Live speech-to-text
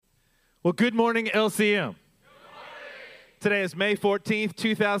Well, good morning, LCM. Today is May 14th,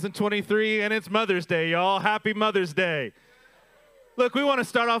 2023, and it's Mother's Day, y'all. Happy Mother's Day. Look, we want to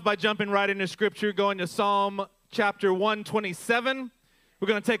start off by jumping right into Scripture, going to Psalm chapter 127. We're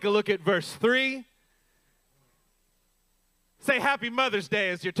going to take a look at verse 3. Say Happy Mother's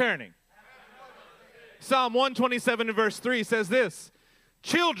Day as you're turning. Psalm 127 and verse 3 says this: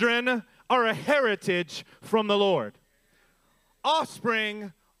 Children are a heritage from the Lord.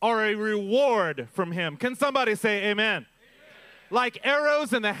 Offspring are a reward from him. Can somebody say amen? Amen. Like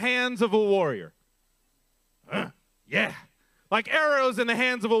arrows in the hands of a warrior. Yeah. Like arrows in the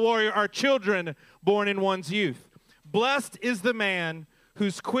hands of a warrior are children born in one's youth. Blessed is the man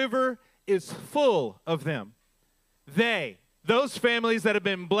whose quiver is full of them. Those families that have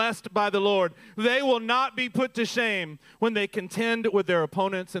been blessed by the Lord, they will not be put to shame when they contend with their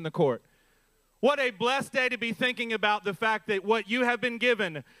opponents in the court. What a blessed day to be thinking about the fact that what you have been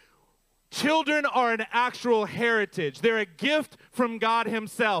given, children are an actual heritage. They're a gift from God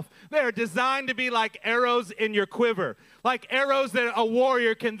himself. They're designed to be like arrows in your quiver, like arrows that a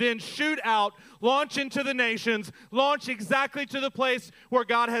warrior can then shoot out, launch into the nations, launch exactly to the place where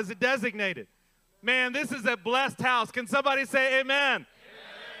God has designated. Man, this is a blessed house. Can somebody say amen? Amen.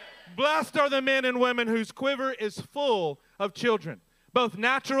 Blessed are the men and women whose quiver is full of children, both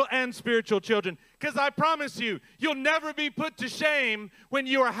natural and spiritual children. Because I promise you, you'll never be put to shame when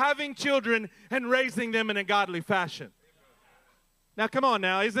you are having children and raising them in a godly fashion. Now, come on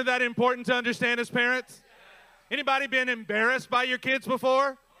now. Isn't that important to understand as parents? Anybody been embarrassed by your kids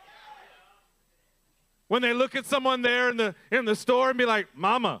before? When they look at someone there in the store and be like,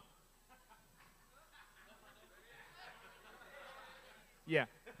 Mama. Yeah.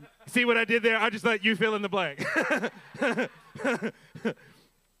 See what I did there? I just let you fill in the blank.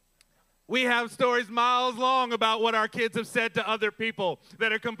 We have stories miles long about what our kids have said to other people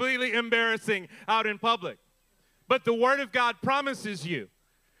that are completely embarrassing out in public. But the Word of God promises you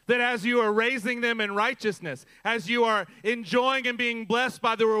that as you are raising them in righteousness, as you are enjoying and being blessed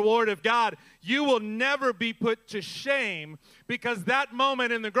by the reward of God, you will never be put to shame, because that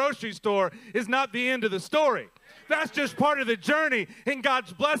moment in the grocery store is not the end of the story. That's just part of the journey. And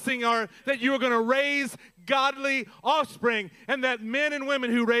God's blessing are that you are going to raise godly offspring, and that men and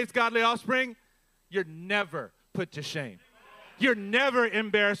women who raise godly offspring, you're never put to shame. You're never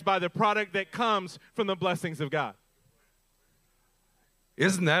embarrassed by the product that comes from the blessings of God.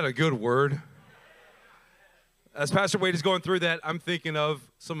 Isn't that a good word? As Pastor Wade is going through that, I'm thinking of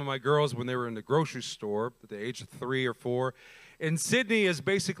some of my girls when they were in the grocery store at the age of 3 or 4. And Sydney is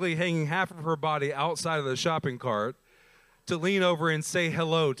basically hanging half of her body outside of the shopping cart to lean over and say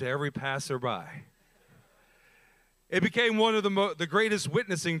hello to every passerby. It became one of the greatest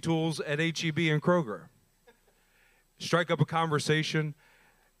witnessing tools at H-E-B and Kroger. Strike up a conversation.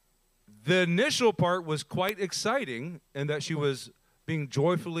 The initial part was quite exciting in that she was being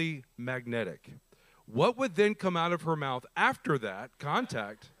joyfully magnetic. What would then come out of her mouth after that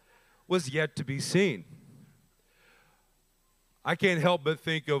contact was yet to be seen. I can't help but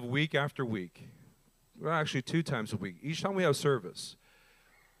think of week after week, well, actually 2 times a week. Each time we have service,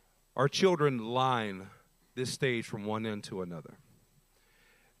 our children line this stage from one end to another.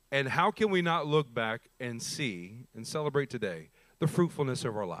 And how can we not look back and see and celebrate today the fruitfulness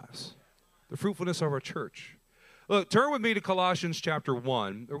of our lives, the fruitfulness of our church? Look, turn with me to Colossians chapter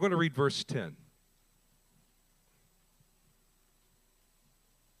 1. We're going to read verse 10.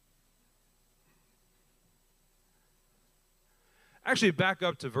 Actually, back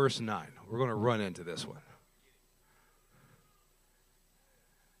up to verse 9. We're going to run into this one.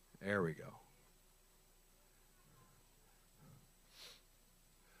 There we go.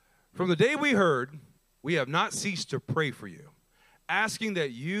 From the day we heard, we have not ceased to pray for you, asking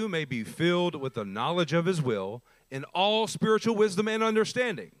that you may be filled with the knowledge of his will in all spiritual wisdom and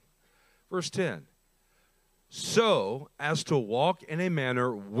understanding. Verse 10. So as to walk in a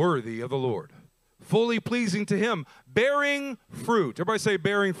manner worthy of the Lord, fully pleasing to him, bearing fruit. Everybody say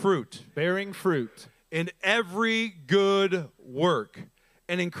bearing fruit. Bearing fruit. In every good work,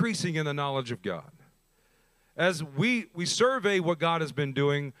 and increasing in the knowledge of God. As we survey what God has been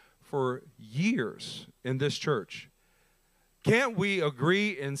doing for years in this church, can't we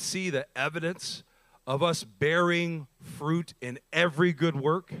agree and see the evidence of us bearing fruit in every good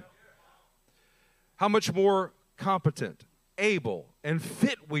work? How much more competent, able, and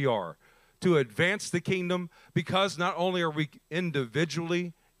fit we are to advance the kingdom, because not only are we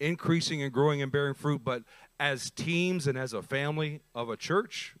individually increasing and growing and bearing fruit, but as teams and as a family of a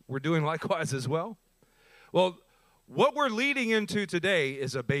church, we're doing likewise as well. Well, what we're leading into today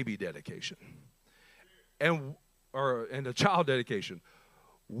is a baby dedication and a child dedication.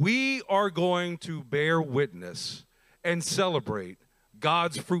 we are going to bear witness and celebrate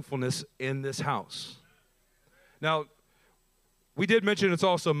God's fruitfulness in this house. Now, we did mention it's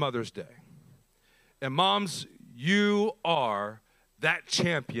also Mother's Day. And moms, you are that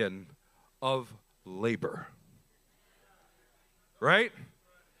champion of labor. Right?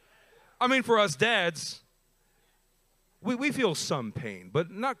 I mean, for us dads, we feel some pain,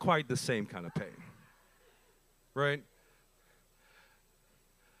 but not quite the same kind of pain. Right?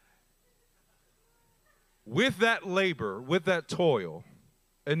 With that labor, with that toil,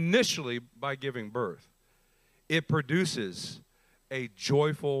 initially by giving birth, it produces a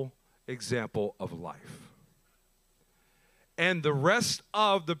joyful example of life. And the rest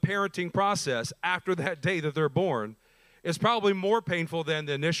of the parenting process after that day that they're born is probably more painful than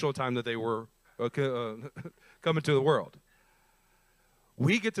the initial time that they were coming to the world.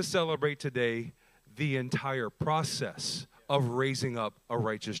 We get to celebrate today the entire process of raising up a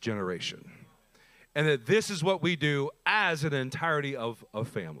righteous generation. And that this is what we do as an entirety of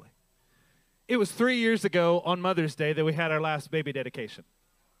family. It was 3 years ago on Mother's Day that we had our last baby dedication.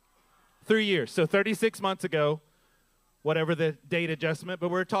 3 years. So 36 months ago, whatever the date adjustment, but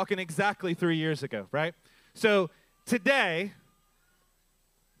we're talking exactly 3 years ago, right? So today,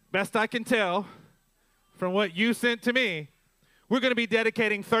 best I can tell from what you sent to me, we're going to be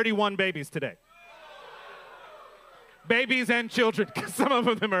dedicating 31 babies today. Babies and children, because some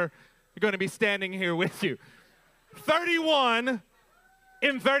of them are going to be standing here with you. 31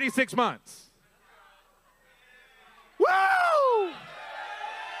 in 36 months. Woo!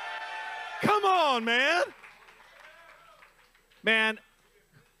 Come on, man. Man,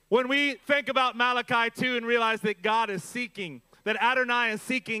 when we think about Malachi 2 and realize that God is seeking, that Adonai is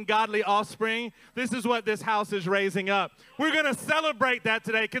seeking godly offspring, this is what this house is raising up. We're going to celebrate that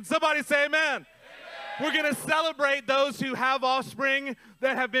today. Can somebody say amen? We're going to celebrate those who have offspring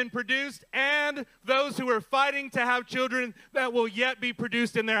that have been produced and those who are fighting to have children that will yet be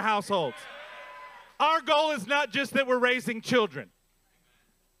produced in their households. Our goal is not just that we're raising children.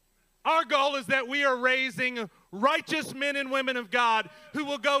 Our goal is that we are raising righteous men and women of God who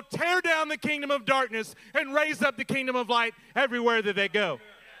will go tear down the kingdom of darkness and raise up the kingdom of light everywhere that they go.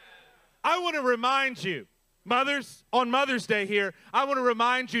 I want to remind you, mothers, on Mother's Day here, I want to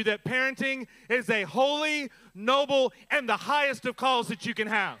remind you that parenting is a holy, noble, and the highest of calls that you can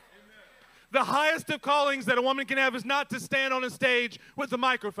have. The highest of callings that a woman can have is not to stand on a stage with a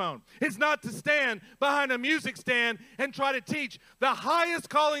microphone. It's not to stand behind a music stand and try to teach. The highest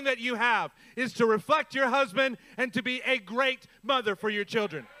calling that you have is to reflect your husband and to be a great mother for your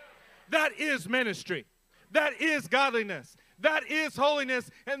children. That is ministry. That is godliness. That is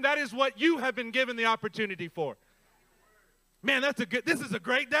holiness, and that is what you have been given the opportunity for. Man, this is a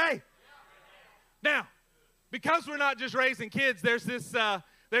great day. Now, because we're not just raising kids, there's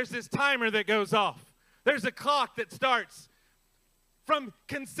this timer that goes off. There's a clock that starts from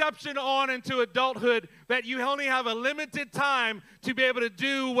conception on into adulthood that you only have a limited time to be able to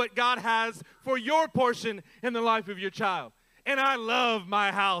do what God has for your portion in the life of your child. And I love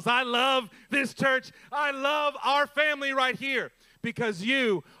my house. I love this church. I love our family right here because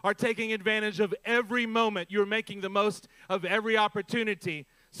you are taking advantage of every moment. You're making the most of every opportunity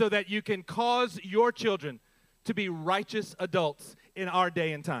so that you can cause your children to be righteous adults in our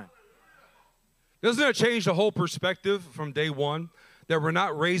day and time. Doesn't it change the whole perspective from day one that we're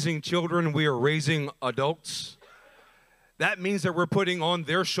not raising children, we are raising adults? That means that we're putting on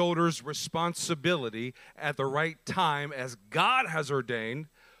their shoulders responsibility at the right time as God has ordained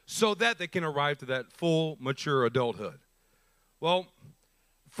so that they can arrive to that full, mature adulthood. Well,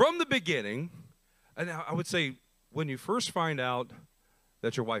 from the beginning, and I would say when you first find out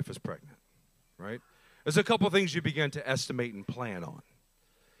that your wife is pregnant, right? There's a couple things you begin to estimate and plan on.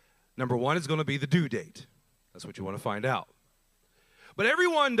 Number one is going to be the due date. That's what you want to find out. But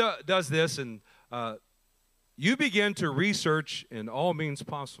everyone does this, and you begin to research in all means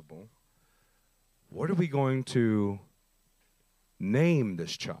possible, what are we going to name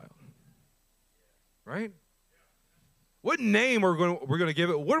this child? Right? What name we're going to give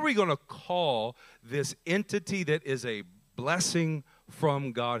it? What are we going to call this entity that is a blessing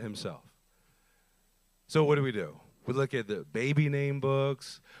from God himself? So what do? We look at the baby name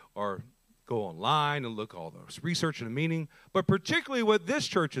books or go online and look all those research and the meaning. But particularly what this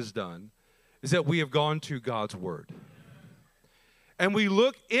church has done is that we have gone to God's word. And we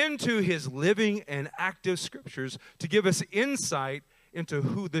look into his living and active scriptures to give us insight into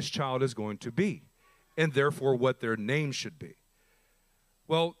who this child is going to be and therefore what their name should be.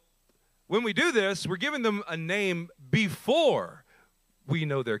 Well, when we do this, we're giving them a name before we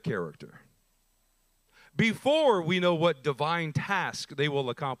know their character. before we know what divine task they will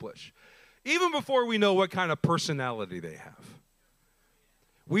accomplish, even before we know what kind of personality they have.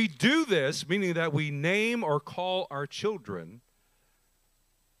 We do this, meaning that we name or call our children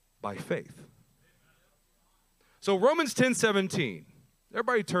by faith. So Romans 10:17.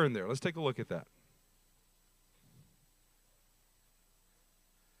 Everybody turn there. Let's take a look at that.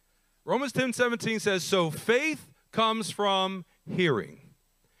 Romans 10:17 says, so faith comes from hearing,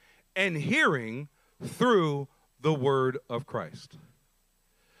 and hearing through the word of Christ.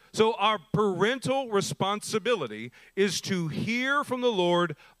 So our parental responsibility is to hear from the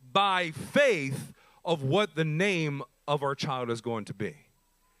Lord by faith of what the name of our child is going to be.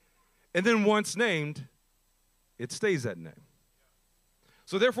 And then once named, it stays that name.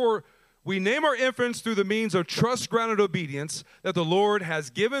 So therefore, we name our infants through the means of trust-grounded obedience that the Lord has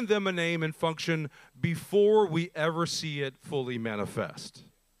given them a name and function before we ever see it fully manifest.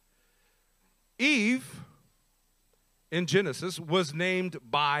 Eve, in Genesis, was named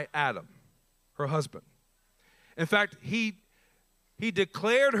by Adam, her husband. In fact, he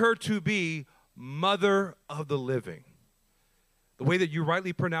declared her to be mother of the living. The way that you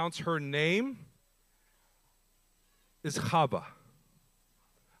rightly pronounce her name is Chava.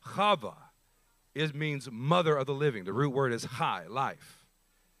 Chava means mother of the living. The root word is chai, life.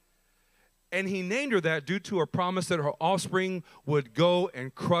 And he named her that due to a promise that her offspring would go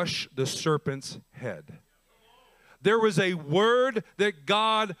and crush the serpent's head. There was a word that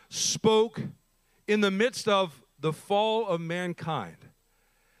God spoke in the midst of the fall of mankind,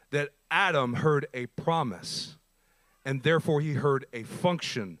 that Adam heard a promise, and therefore he heard a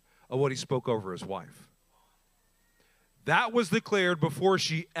function of what he spoke over his wife. That was declared before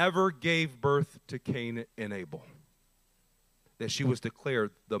she ever gave birth to Cain and Abel, that she was declared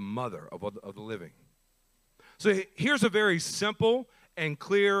the mother of the living. So here's a very simple and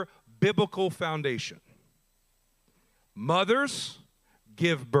clear biblical foundation. Mothers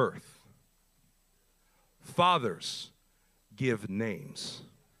give birth. Fathers give names.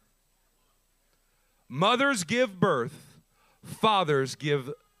 Mothers give birth. Fathers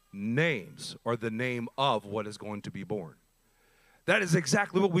give names, or the name of what is going to be born. That is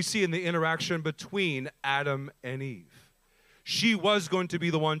exactly what we see in the interaction between Adam and Eve. She was going to be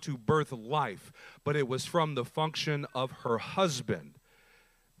the one to birth life, but it was from the function of her husband,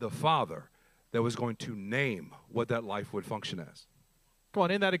 the father, that was going to name what that life would function as. Come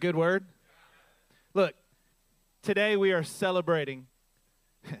on, isn't that a good word? Look, today we are celebrating.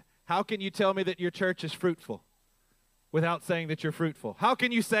 How can you tell me that your church is fruitful without saying that you're fruitful? How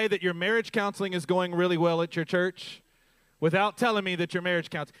can you say that your marriage counseling is going really well at your church without telling me that your marriage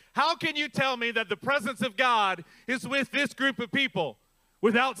counseling? How can you tell me that the presence of God is with this group of people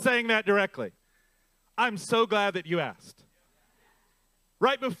without saying that directly? I'm so glad that you asked.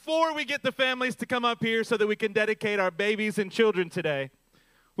 Right before we get the families to come up here so that we can dedicate our babies and children today,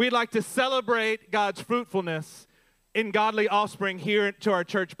 we'd like to celebrate God's fruitfulness in godly offspring here to our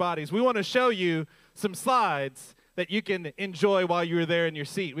church bodies. We want to show you some slides that you can enjoy while you're there in your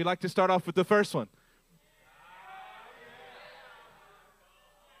seat. We'd like to start off with the first one.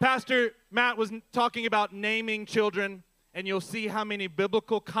 Pastor Matt was talking about naming children, and you'll see how many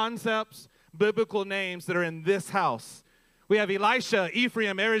biblical concepts, biblical names that are in this house. We have Elisha,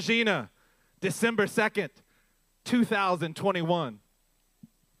 Ephraim, Erigena, December 2nd, 2021.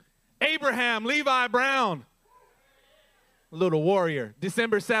 Abraham, Levi Brown, little warrior,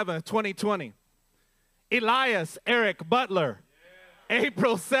 December 7th, 2020. Elias, Eric Butler,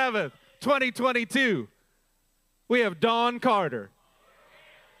 April 7th, 2022. We have Dawn Carter,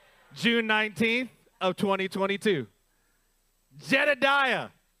 June 19th of 2022. Jedediah,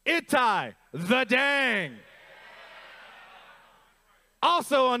 Ittai, the Dang.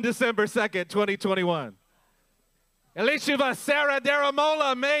 Also on December 2nd, 2021. Elishiva Sarah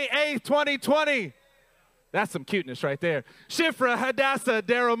Daramola, May 8th, 2020. That's some cuteness right there. Shifra Hadassah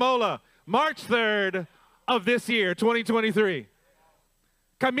Daramola, March 3rd of this year, 2023.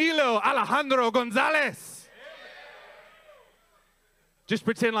 Camilo Alejandro Gonzalez. Just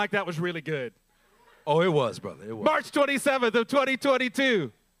pretend like that was really good. Oh, it was, brother. It was. March 27th of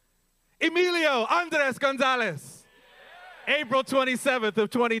 2022. Emilio Andres Gonzalez. April 27th of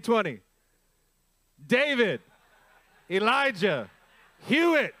 2020. David Elijah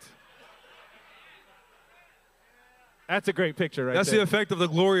Hewitt. That's a great picture right there. That's the effect of the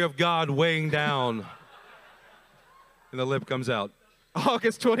glory of God weighing down and the lip comes out.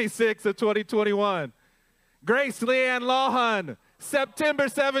 August 26th of 2021. Grace Leanne Lawhon, September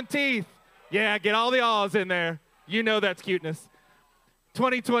 17th. Yeah, get all the ahs in there. You know that's cuteness.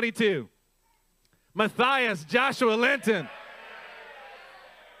 2022. Matthias Joshua Linton.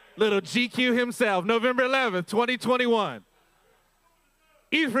 Little GQ himself, November 11th, 2021.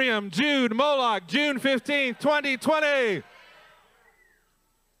 Ephraim Jude Moloch, June 15th, 2020.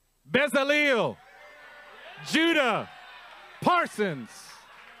 Bezaleel Judah Parsons.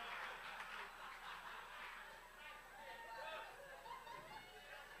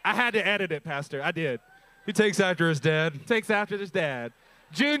 I had to edit it, Pastor. I did. He takes after his dad. Takes after his dad.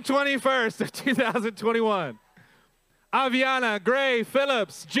 June 21st of 2021. Aviana Gray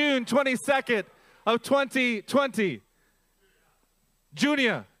Phillips, June 22nd of 2020.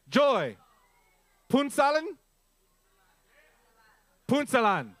 Junior Joy Punsalan?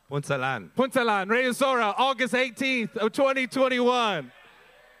 Punsalan. Punsalan. Punsalan Reyesora, August 18th of 2021.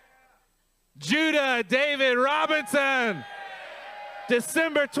 Judah David Robinson,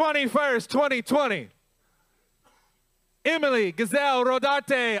 December 21st, 2020. Emily Gazelle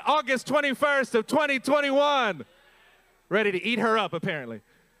Rodarte, August 21st of 2021. Ready to eat her up, apparently.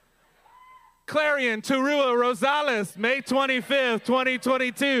 Clarion Turua Rosales, May 25th,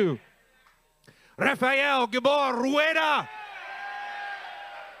 2022. Rafael Gabor Rueda,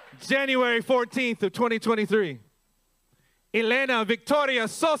 January 14th of 2023. Elena Victoria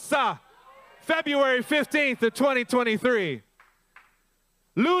Sosa, February 15th of 2023.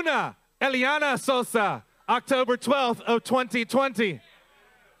 Luna Eliana Sosa, October 12th of 2020.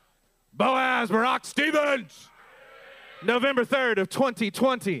 Boaz Barack Stevens, November 3rd of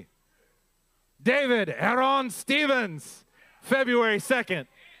 2020. David Aaron Stevens, February 2nd,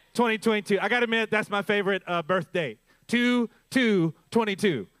 2022. I got to admit, that's my favorite birth date.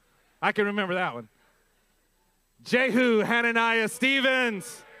 2/2/22. I can remember that one. Jehu Hananiah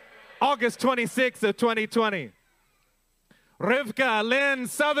Stevens, August 26th of 2020. Rivka Lynn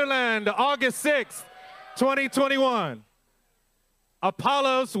Sutherland, August 6th, 2021.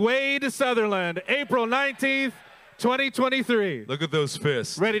 Apollos Wade Sutherland, April 19th, 2023. Look at those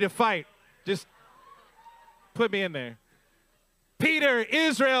fists. Ready to fight. Just put me in there. Peter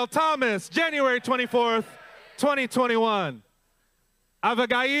Israel Thomas, January 24th, 2021.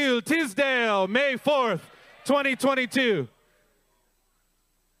 Abigail Tisdale, May 4th, 2022.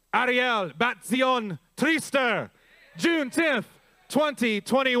 Ariel Batzion Trister, June 10th,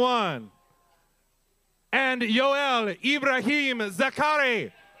 2021. And Yoel Ibrahim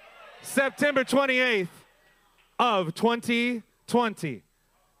Zakari, September 28th of 2020.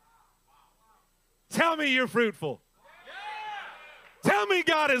 Tell me you're fruitful. Tell me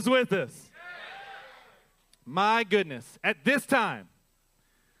God is with us. My goodness. At this time,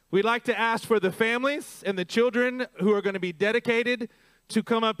 we'd like to ask for the families and the children who are going to be dedicated to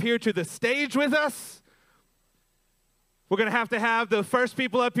come up here to the stage with us. We're going to have the first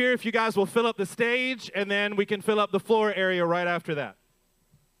people up here, if you guys will fill up the stage, and then we can fill up the floor area right after that.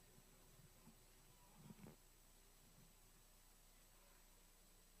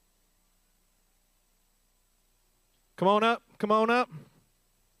 Come on up, come on up.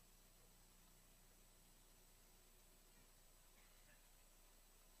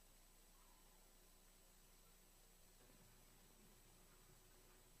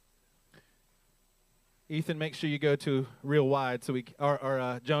 Ethan, make sure you go to real wide so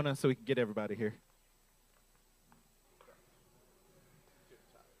or Jonah, so we can get everybody here.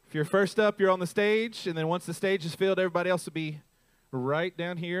 If you're first up, you're on the stage, and then once the stage is filled, everybody else will be right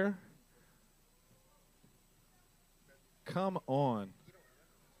down here. Come on.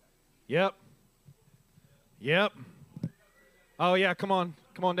 Yep. Yep. Oh, yeah, come on.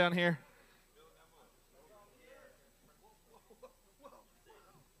 Come on down here.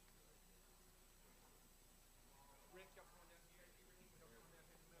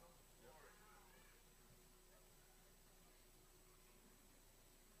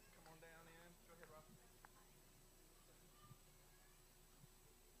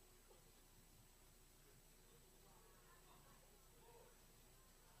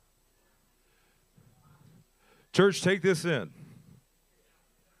 Church, take this in.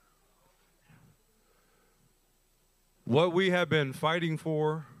 What we have been fighting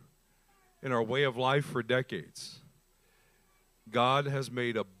for in our way of life for decades, God has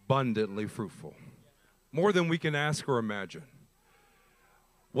made abundantly fruitful, more than we can ask or imagine.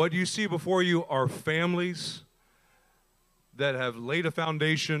 What you see before you are families that have laid a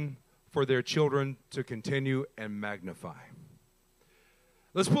foundation for their children to continue and magnify.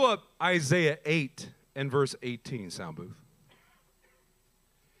 Let's pull up Isaiah 8 and verse 18, sound booth.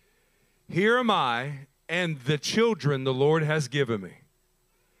 Here am I and the children the Lord has given me.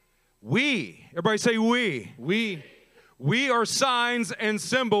 We, everybody say we. We are signs and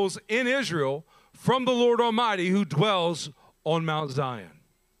symbols in Israel from the Lord Almighty who dwells on Mount Zion.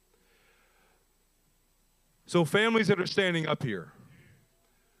 So families that are standing up here,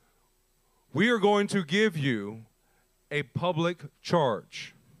 we are going to give you a public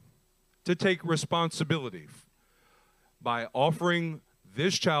charge to take responsibility by offering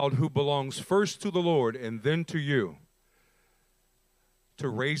this child who belongs first to the Lord and then to you, to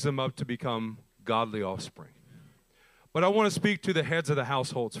raise them up to become godly offspring. But I want to speak to the heads of the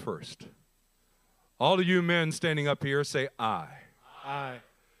households first. All of you men standing up here, say, I. I.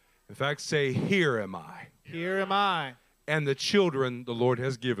 In fact, say, here am I. Here am I. And the children the Lord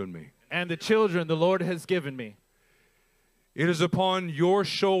has given me. And the children the Lord has given me. It is upon your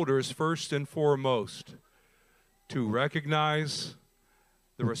shoulders, first and foremost, to recognize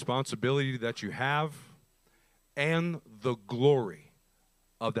the responsibility that you have and the glory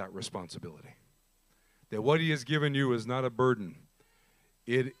of that responsibility. That what He has given you is not a burden.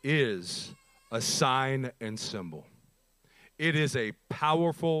 It is a sign and symbol. It is a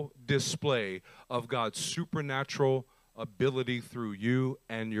powerful display of God's supernatural ability through you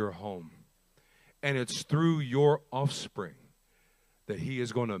and your home. And it's through your offspring that He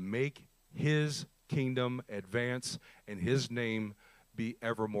is going to make His kingdom advance and His name be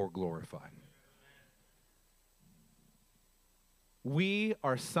ever more glorified. We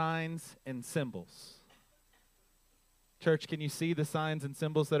are signs and symbols. Church, can you see the signs and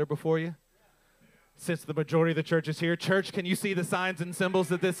symbols that are before you? Since the majority of the church is here, church, can you see the signs and symbols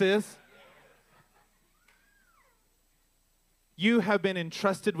that this is? You have been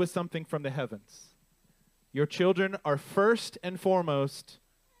entrusted with something from the heavens. Your children are first and foremost,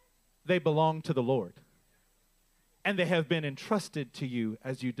 they belong to the Lord. And they have been entrusted to you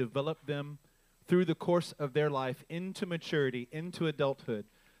as you develop them through the course of their life into maturity, into adulthood,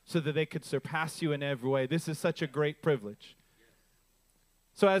 so that they could surpass you in every way. This is such a great privilege.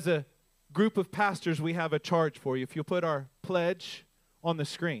 So as a group of pastors, we have a charge for you. If you'll put our pledge on the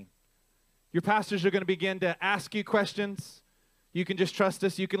screen. Your pastors are going to begin to ask you questions. You can just trust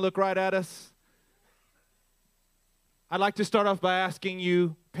us. You can look right at us. I'd like to start off by asking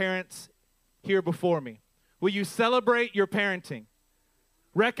you, parents here before me, will you celebrate your parenting,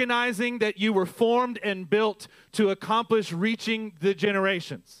 recognizing that you were formed and built to accomplish reaching the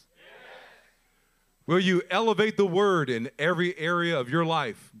generations? Will you elevate the word in every area of your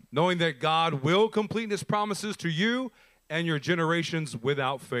life, knowing that God will complete His promises to you and your generations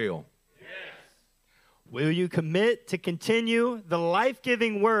without fail? Will you commit to continue the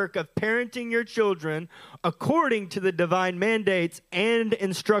life-giving work of parenting your children according to the divine mandates and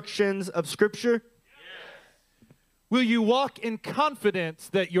instructions of Scripture? Will you walk in confidence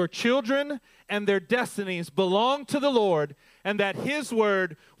that your children and their destinies belong to the Lord and that His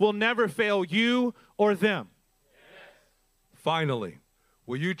word will never fail you or them? Finally,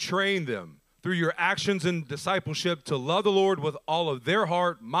 will you train them through your actions and discipleship to love the Lord with all of their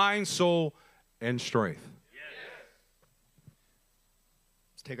heart, mind, soul, and strength?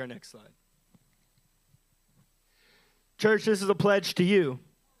 Let's take our next slide. Church, this is a pledge to you,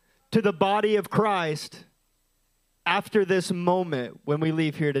 to the body of Christ, after this moment when we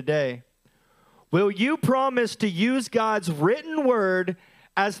leave here today. Will you promise to use God's written word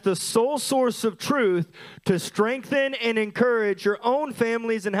as the sole source of truth to strengthen and encourage your own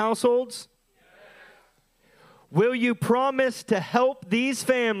families and households? Will you promise to help these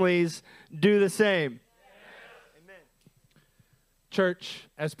families do the same? Amen. Church,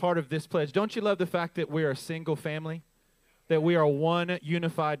 as part of this pledge, don't you love the fact that we are a single family? That we are one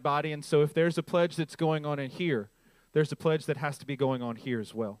unified body? And so if there's a pledge that's going on in here, there's a pledge that has to be going on here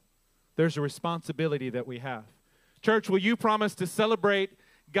as well. There's a responsibility that we have. Church, will you promise to celebrate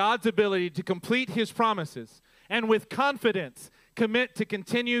God's ability to complete His promises and with confidence commit to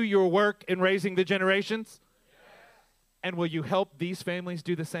continue your work in raising the generations? And will you help these families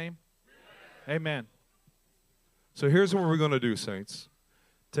do the same? Amen. So here's what we're going to do, saints.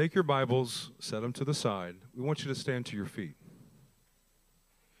 Take your Bibles, set them to the side. We want you to stand to your feet.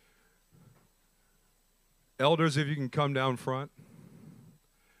 Elders, if you can come down front.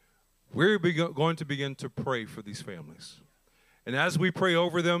 We're going to begin to pray for these families. And as we pray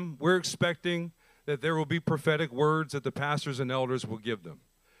over them, we're expecting that there will be prophetic words that the pastors and elders will give them.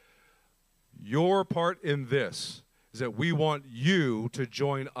 Your part in this is that we want you to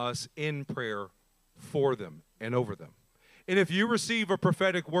join us in prayer for them and over them. And if you receive a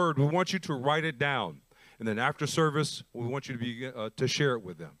prophetic word, we want you to write it down. And then after service, we want you to share it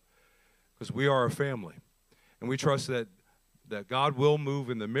with them. Because we are a family. And we trust that God will move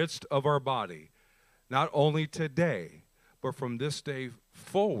in the midst of our body, not only today, but from this day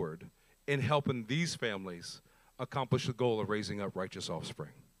forward in helping these families accomplish the goal of raising up righteous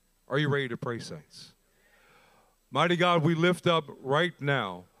offspring. Are you ready to pray, saints? Mighty God, we lift up right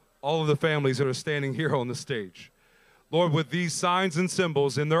now all of the families that are standing here on the stage. Lord, with these signs and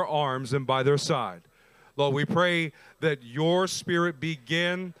symbols in their arms and by their side. Lord, we pray that your Spirit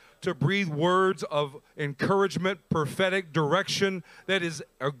begin to breathe words of encouragement, prophetic direction that is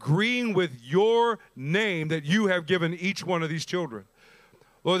agreeing with your name that you have given each one of these children.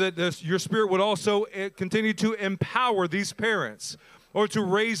 Lord, that your Spirit would also continue to empower these parents, or to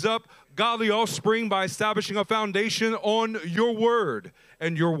raise up godly offspring by establishing a foundation on your word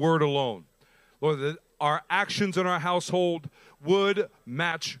and your word alone. Lord, that our actions in our household would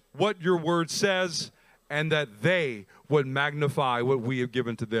match what your word says, and that they would magnify what we have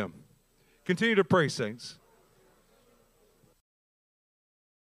given to them. Continue to pray, saints.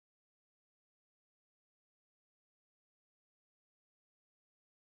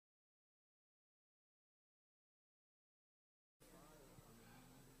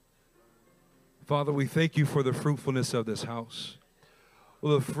 Father, we thank you for the fruitfulness of this house,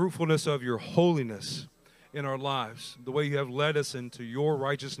 well, the fruitfulness of your holiness in our lives, the way you have led us into your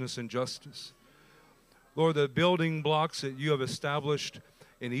righteousness and justice. Lord, the building blocks that you have established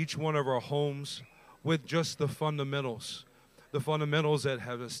in each one of our homes with just the fundamentals that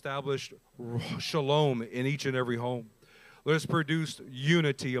have established shalom in each and every home. Lord, it's produced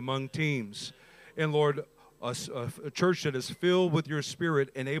unity among teams. And Lord, a church that is filled with your Spirit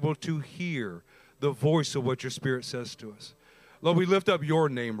and able to hear the voice of what your Spirit says to us. Lord, we lift up your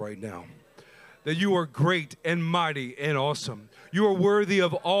name right now, that you are great and mighty and awesome. You are worthy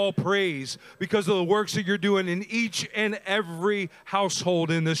of all praise because of the works that you're doing in each and every household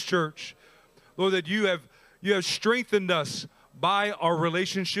in this church. Lord, that you have strengthened us by our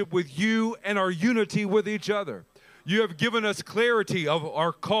relationship with you and our unity with each other. You have given us clarity of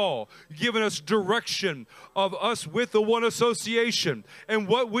our call. You've given us direction of us with the one association. And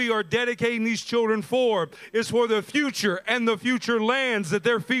what we are dedicating these children for is for the future and the future lands that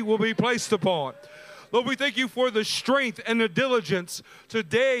their feet will be placed upon. Lord, we thank you for the strength and the diligence to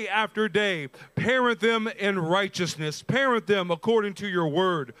day after day. Parent them in righteousness. Parent them according to your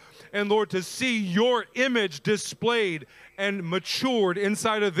word. And Lord, to see your image displayed and matured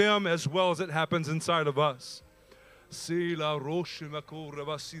inside of them as well as it happens inside of us. Is there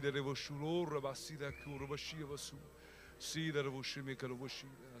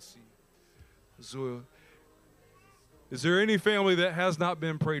any family that has not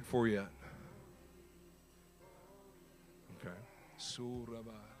been prayed for yet? Okay.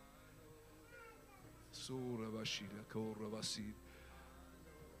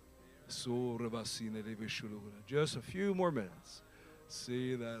 Just a few more minutes.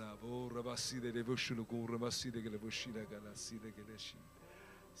 See that rabasi de devotion go rabasi de devotion galasi de geleshi.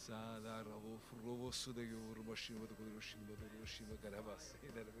 Sada robo su de roboshi with the devotion with the devotion of Garabas.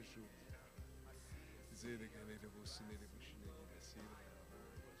 In that devotion. Zede gale devotion de devotion galasi.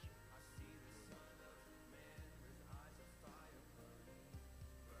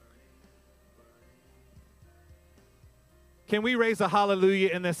 Can we raise a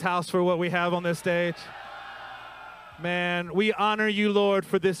hallelujah in this house for what we have on this stage? Man, we honor you, Lord,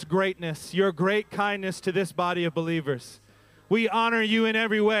 for this greatness, your great kindness to this body of believers. We honor you in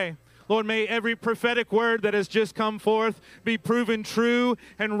every way. Lord, may every prophetic word that has just come forth be proven true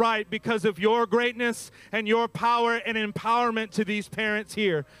and right because of your greatness and your power and empowerment to these parents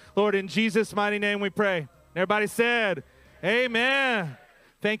here. Lord, in Jesus' mighty name we pray. Everybody said, amen.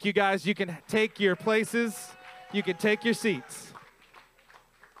 Thank you, guys. You can take your places. You can take your seats.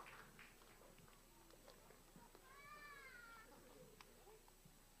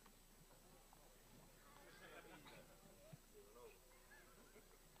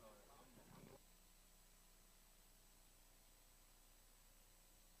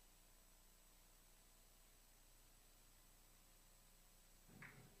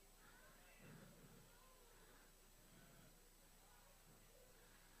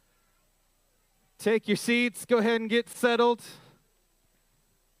 Take your seats. Go ahead and get settled.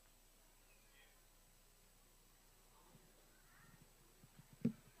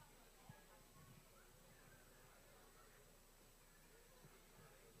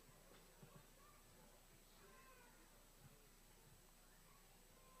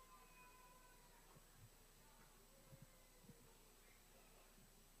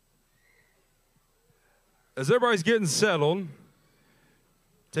 As everybody's getting settled,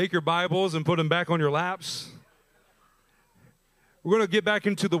 take your Bibles and put them back on your laps. We're going to get back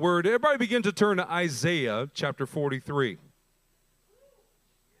into the Word. Everybody begin to turn to Isaiah chapter 43.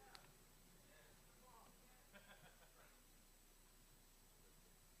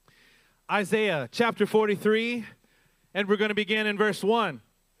 Isaiah chapter 43, and we're going to begin in verse 1.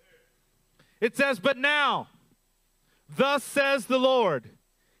 It says, "But now, thus says the Lord,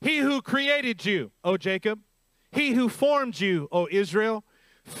 He who created you, O Jacob, He who formed you, O Israel,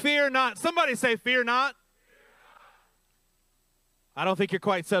 fear not. Somebody say, fear not. I don't think you're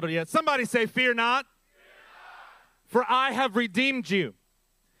quite settled yet. Somebody say, fear not. For I have redeemed you.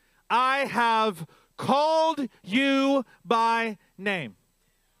 I have called you by name.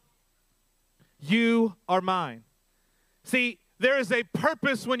 You are mine. See, there is a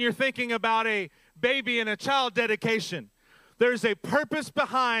purpose when you're thinking about a baby and a child dedication. There's a purpose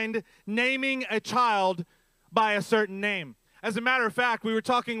behind naming a child by a certain name. As a matter of fact, we were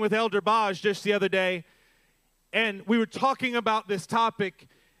talking with Elder Baj just the other day, and we were talking about this topic,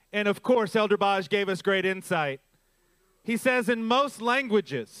 and of course, Elder Baj gave us great insight. He says in most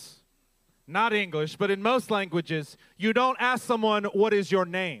languages, not English, but in most languages, you don't ask someone, what is your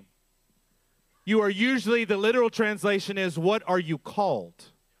name? You are usually, the literal translation is, what are you called?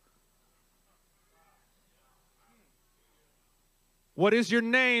 What is your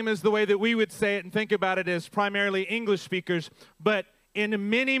name is the way that we would say it and think about it as primarily English speakers. But in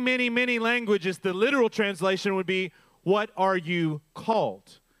many, many, many languages, the literal translation would be, what are you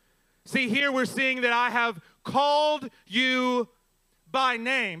called? See, here we're seeing that I have called you by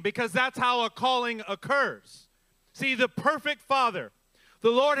name, because that's how a calling occurs. See, the perfect Father,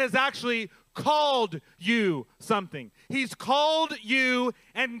 the Lord has actually called you something. He's called you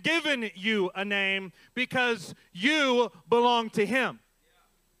and given you a name because you belong to Him.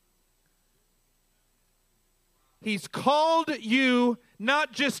 He's called you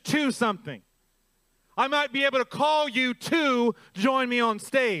not just to something. I might be able to call you to join me on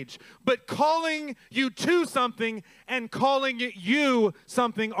stage, but calling you to something and calling you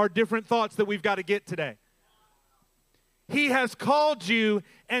something are different thoughts that we've got to get today. He has called you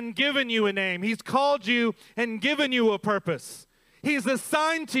and given you a name. He's called you and given you a purpose. He's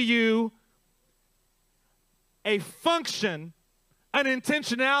assigned to you a function, an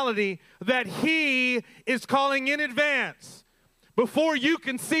intentionality that He is calling in advance before you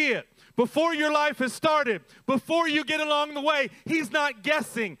can see it, before your life has started, before you get along the way. He's not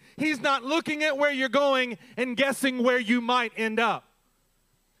guessing. He's not looking at where you're going and guessing where you might end up.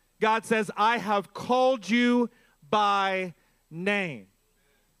 God says, I have called you by name.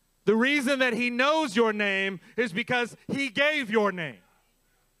 The reason that He knows your name is because He gave your name.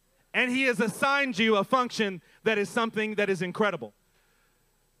 And He has assigned you a function that is something that is incredible.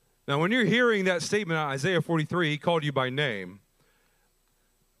 Now, when you're hearing that statement out of Isaiah 43, He called you by name,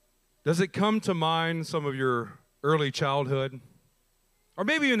 does it come to mind some of your early childhood? Or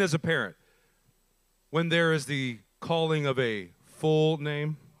maybe even as a parent, when there is the calling of a full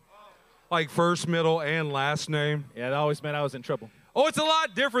name? Like first, middle, and last name? Yeah, that always meant I was in trouble. Oh, it's a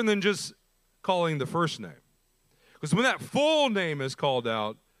lot different than just calling the first name. Because when that full name is called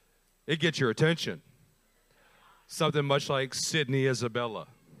out, it gets your attention. Something much like Sydney Isabella,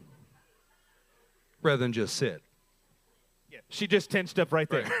 rather than just Sid. Yeah, she just tensed up right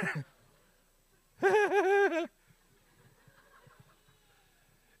there. Right.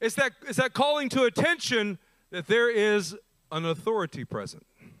 It's that calling to attention that there is an authority present.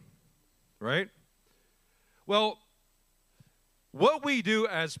 Right? Well, what we do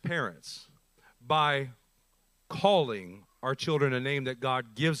as parents by calling our children a name that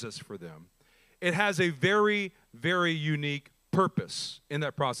God gives us for them, it has a very, very unique purpose in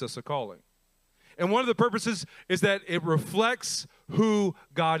that process of calling. And one of the purposes is that it reflects who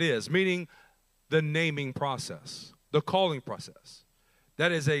God is, meaning the naming process, the calling process.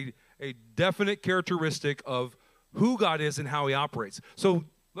 That is a definite characteristic of who God is and how He operates. So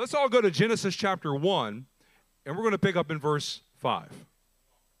let's all go to Genesis chapter 1, and we're going to pick up in verse 5.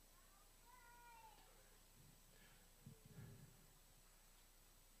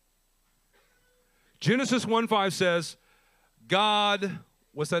 Genesis 1:5 says, God,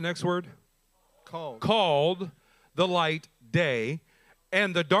 what's that next word? Called the light day,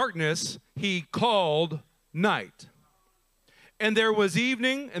 and the darkness He called night. And there was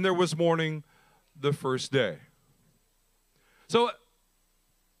evening, and there was morning the first day. So,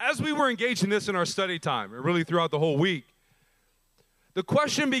 as we were engaged in this in our study time, and really throughout the whole week, the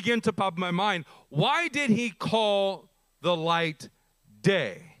question began to pop in my mind, why did He call the light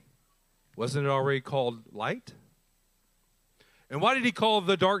day? Wasn't it already called light? And why did He call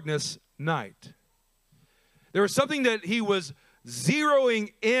the darkness night? There was something that He was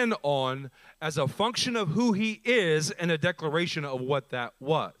zeroing in on as a function of who He is and a declaration of what that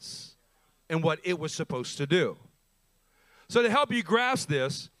was and what it was supposed to do. So to help you grasp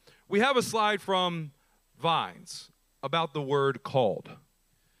this, we have a slide from Vines about the word called.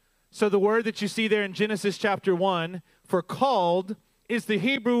 So the word that you see there in Genesis chapter 1 for called is the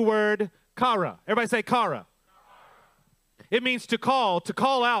Hebrew word kara. Everybody say kara. It means to call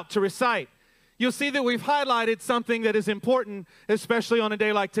out, to recite. you'll see that we've highlighted something that is important, especially on a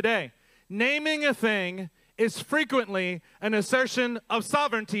day like today. Naming a thing is frequently an assertion of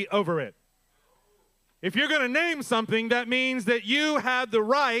sovereignty over it. If you're going to name something, that means that you have the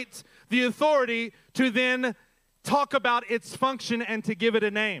right, the authority to then talk about its function and to give it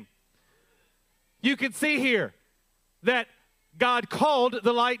a name. You can see here that God called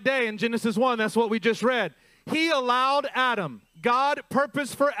the light day in Genesis 1. That's what we just read. He allowed Adam, God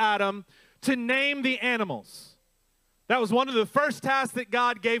purposed for Adam to name the animals. That was one of the first tasks that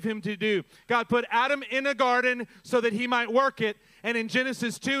God gave him to do. God put Adam in a garden so that he might work it. And in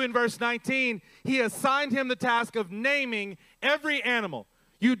Genesis 2 in verse 19, he assigned him the task of naming every animal.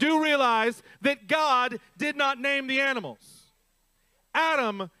 You do realize that God did not name the animals.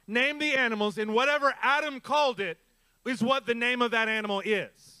 Adam named the animals, and whatever Adam called it is what the name of that animal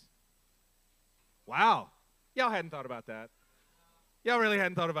is. Wow. Y'all hadn't thought about that. Y'all really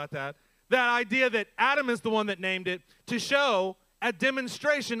hadn't thought about that. That idea that Adam is the one that named it to show a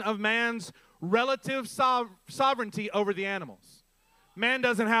demonstration of man's relative sovereignty over the animals. Man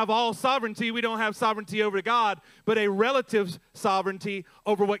doesn't have all sovereignty. We don't have sovereignty over God, but a relative sovereignty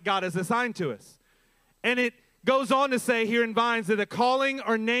over what God has assigned to us. And it goes on to say here in Vines that the calling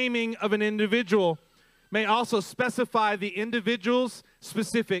or naming of an individual may also specify the individual's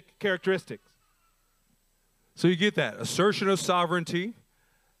specific characteristics. So you get that assertion of sovereignty,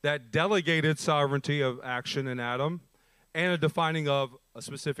 that delegated sovereignty of action in Adam, and a defining of a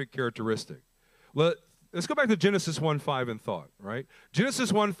specific characteristic. Let's go back to Genesis 1:5 in thought, right?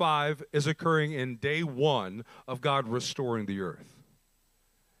 Genesis 1:5 is occurring in day one of God restoring the earth.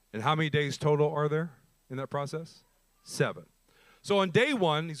 And how many days total are there in that process? 7. So on day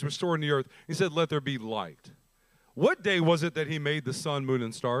 1, he's restoring the earth. He said, let there be light. What day was it that he made the sun, moon,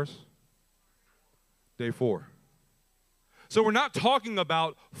 and stars? Day 4. So we're not talking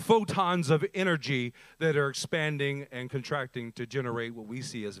about photons of energy that are expanding and contracting to generate what we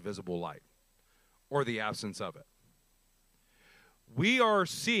see as visible light, or the absence of it. We are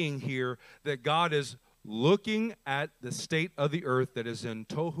seeing here that God is looking at the state of the earth that is in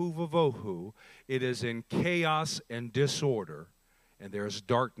tohu vavohu. It is in chaos and disorder, and there is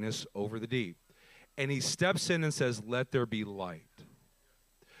darkness over the deep. And he steps in and says, let there be light.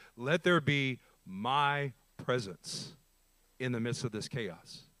 Let there be my presence in the midst of this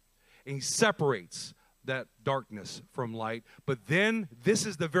chaos. And he separates that darkness from light. But then, this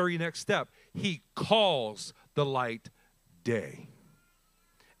is the very next step. He calls the light day.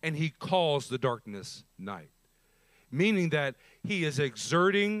 And he calls the darkness night. Meaning that he is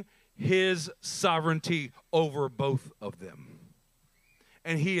exerting his sovereignty over both of them.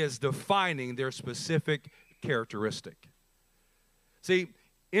 And he is defining their specific characteristic. See,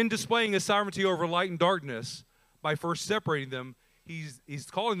 in displaying his sovereignty over light and darkness, by first separating them, he's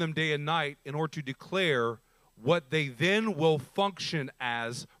calling them day and night in order to declare what they then will function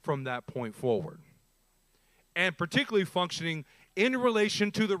as from that point forward. And particularly functioning in relation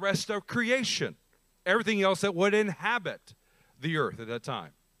to the rest of creation, everything else that would inhabit the earth at that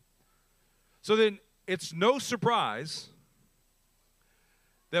time. So then, it's no surprise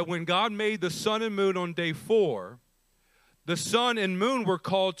that when God made the sun and moon on day 4, the sun and moon were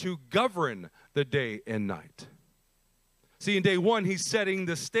called to govern the day and night. See, in day 1, he's setting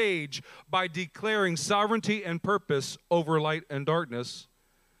the stage by declaring sovereignty and purpose over light and darkness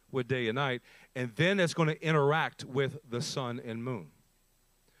with day and night, and then it's going to interact with the sun and moon.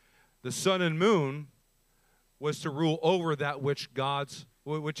 The sun and moon was to rule over that which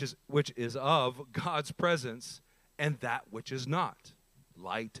is of God's presence and that which is not,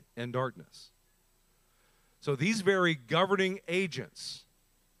 light and darkness. So these very governing agents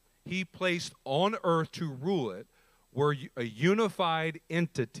he placed on earth to rule it were a unified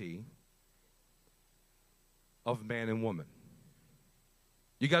entity of man and woman.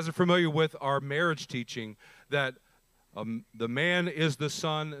 You guys are familiar with our marriage teaching that the man is the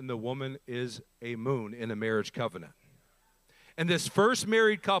sun and the woman is a moon in a marriage covenant. And this first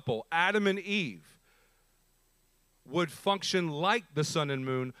married couple, Adam and Eve, would function like the sun and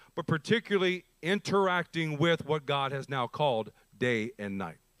moon, but particularly interacting with what God has now called day and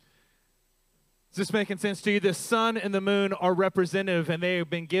night. Is this making sense to you? The sun and the moon are representative, and they have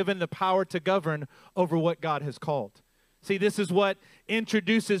been given the power to govern over what God has called. See, this is what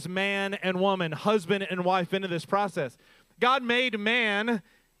introduces man and woman, husband and wife into this process. God made man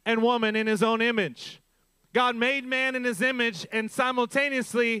and woman in his own image. God made man in his image and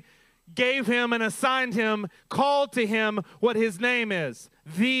simultaneously gave him and assigned him, called to him what his name is,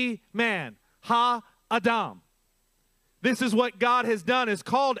 the man, Ha-Adam. This is what God has done, is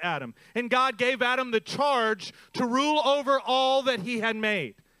called Adam. And God gave Adam the charge to rule over all that he had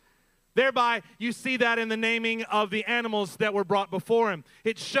made. Thereby, you see that in the naming of the animals that were brought before him.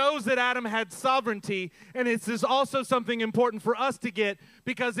 It shows that Adam had sovereignty, and this is also something important for us to get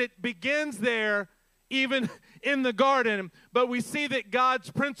because it begins there, even in the garden, but we see that God's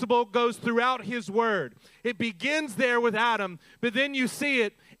principle goes throughout his word. It begins there with Adam, but then you see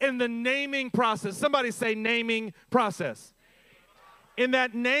it in the naming process. Somebody say naming process. In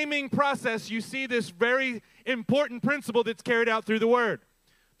that naming process, you see this very important principle that's carried out through the word.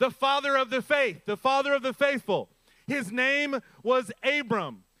 The father of the faith, the father of the faithful, his name was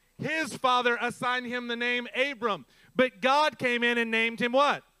Abram. His father assigned him the name Abram, but God came in and named him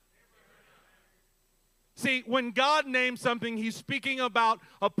what? See, when God names something, he's speaking about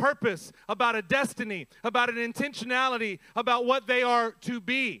a purpose, about a destiny, about an intentionality, about what they are to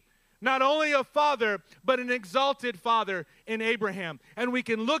be. Not only a father, but an exalted father in Abraham. And we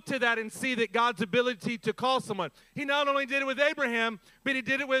can look to that and see that God's ability to call someone. He not only did it with Abraham, but he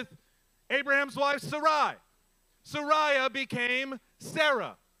did it with Abraham's wife, Sarai. Sarai became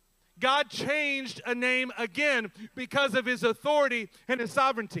Sarah. God changed a name again because of his authority and his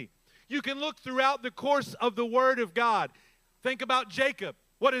sovereignty. You can look throughout the course of the Word of God. Think about Jacob.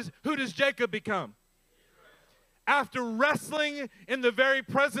 Who does Jacob become? After wrestling in the very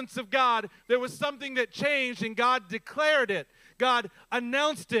presence of God, there was something that changed, and God declared it. God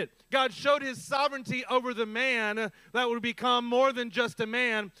announced it. God showed his sovereignty over the man that would become more than just a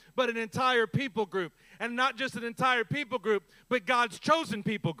man, but an entire people group. And not just an entire people group, but God's chosen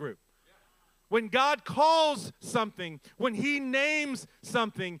people group. When God calls something, when he names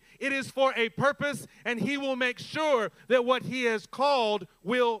something, it is for a purpose, and he will make sure that what he has called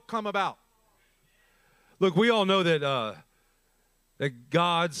will come about. Look, we all know that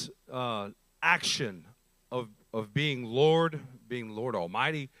God's action of being Lord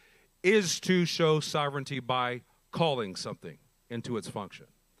Almighty, is to show sovereignty by calling something into its function.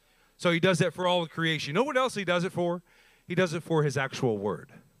 So he does that for all of creation. You know what else he does it for? He does it for his actual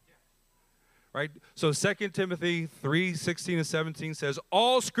word. Right? So 2 Timothy 3:16 and 17 says,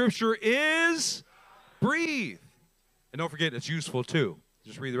 all scripture is breathed. And don't forget, it's useful too.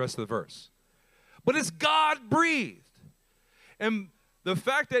 Just read the rest of the verse. But it's God-breathed. And the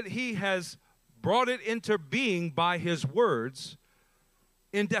fact that he has brought it into being by his words,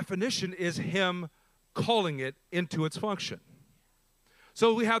 in definition, is him calling it into its function.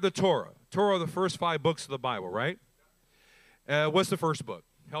 So we have the Torah. Torah are the first 5 books of the Bible, right? What's the first book?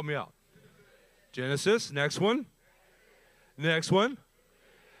 Help me out. Genesis. Next one. Next one.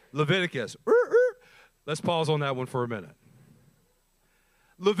 Leviticus. Let's pause on that one for a minute.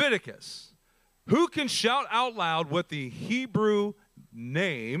 Leviticus. Who can shout out loud what the Hebrew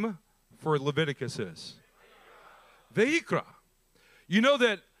name for Leviticus is? Vayikra. You know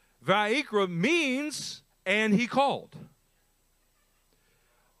that Vayikra means, and he called.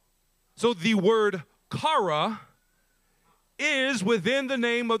 So the word kara is within the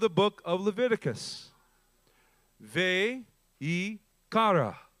name of the book of Leviticus. Vayikara.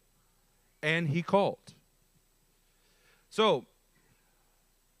 And he called. So,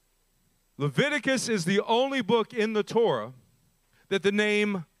 Leviticus is the only book in the Torah that the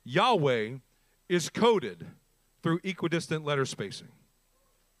name Yahweh is coded through equidistant letter spacing.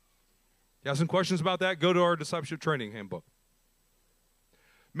 You have some questions about that? Go to our discipleship training handbook.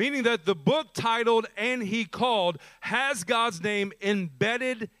 Meaning that the book titled And He Called has God's name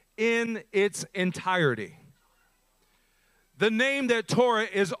embedded in its entirety. The name that Torah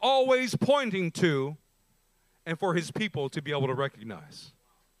is always pointing to and for his people to be able to recognize.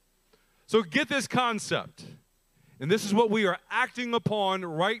 So get this concept, and this is what we are acting upon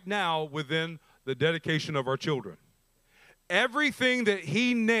right now within the dedication of our children. Everything that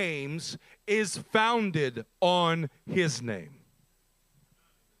he names is founded on his name.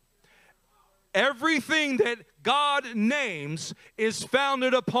 Everything that God names is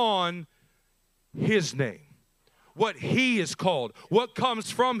founded upon his name. What he is called, what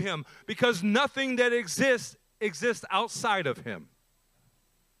comes from him, because nothing that exists outside of him.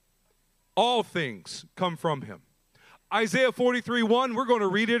 All things come from him. Isaiah 43:1, we're going to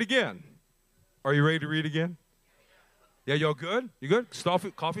read it again. Are you ready to read again? Yeah, y'all good? You good?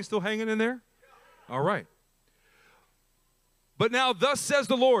 Coffee still hanging in there? All right. But now thus says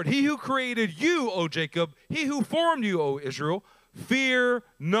the Lord, he who created you, O Jacob, he who formed you, O Israel, fear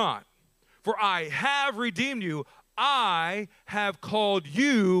not, for I have redeemed you. I have called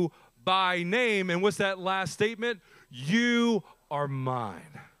you by name. And what's that last statement? You are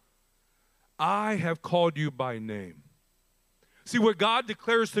mine. I have called you by name. See, what God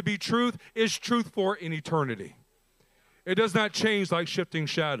declares to be truth is truth for in eternity. It does not change like shifting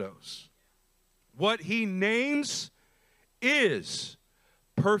shadows. What he names is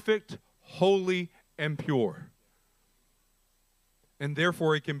perfect, holy, and pure. And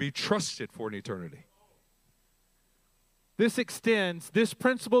therefore, it can be trusted for an eternity. This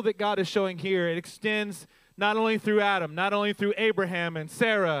principle that God is showing here, it extends not only through Adam, not only through Abraham and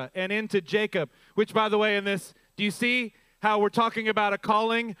Sarah and into Jacob, which, by the way, in this, do you see how we're talking about a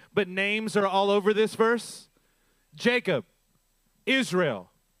calling, but names are all over this verse? Jacob, Israel.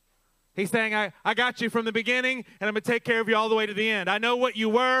 He's saying, I got you from the beginning, and I'm going to take care of you all the way to the end. I know what you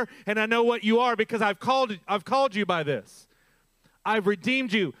were, and I know what you are, because I've called you by this. I've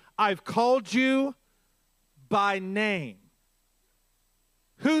redeemed you. I've called you by name.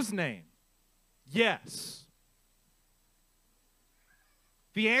 Whose name? Yes.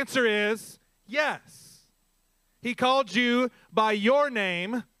 The answer is yes. He called you by your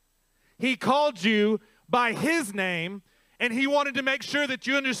name. He called you by his name, and he wanted to make sure that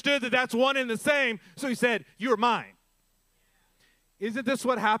you understood that that's one and the same. So he said, you're mine. Isn't this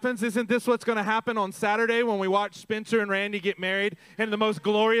what happens? Isn't this what's going to happen on Saturday when we watch Spencer and Randy get married in the most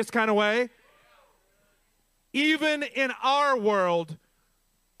glorious kind of way? Even in our world,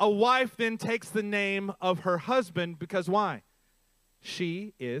 a wife then takes the name of her husband because why?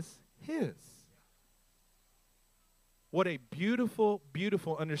 She is his. What a beautiful,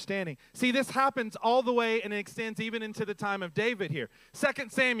 beautiful understanding. See, this happens all the way and it extends even into the time of David here. 2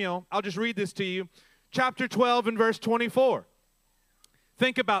 Samuel, I'll just read this to you, chapter 12 and verse 24.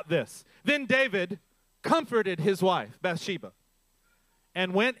 Think about this. Then David comforted his wife, Bathsheba,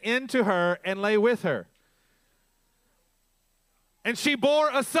 and went into her and lay with her. And she bore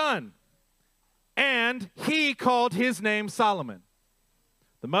a son, and he called his name Solomon.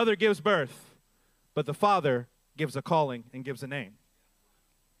 The mother gives birth, but the father gives a calling and gives a name.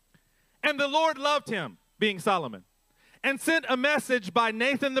 And the Lord loved him, being Solomon, and sent a message by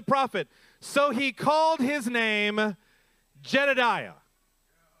Nathan the prophet. So he called his name Jedediah,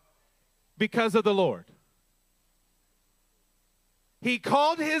 because of the Lord. He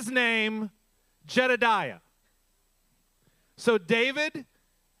called his name Jedediah. So David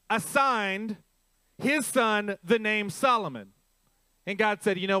assigned his son the name Solomon. And God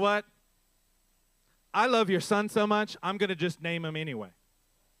said, you know what? I love your son so much, I'm going to just name him anyway.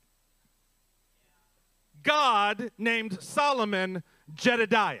 God named Solomon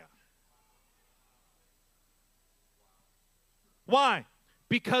Jedediah. Why?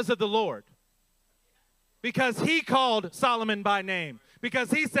 Because of the Lord. Because he called Solomon by name.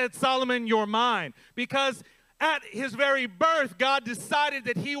 Because he said, Solomon, you're mine. Because at his very birth, God decided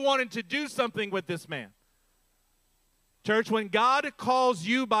that he wanted to do something with this man. Church, when God calls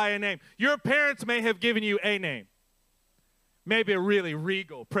you by a name, your parents may have given you a name. Maybe a really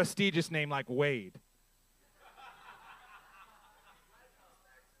regal, prestigious name like Wade.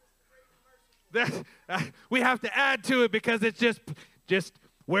 We have to add to it because it's just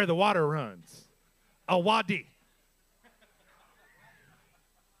where the water runs. A wadi.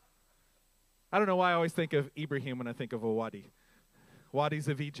 I don't know why I always think of Ibrahim when I think of a wadi. Wadis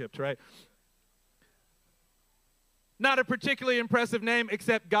of Egypt, right? Not a particularly impressive name,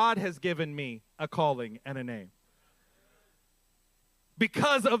 except God has given me a calling and a name.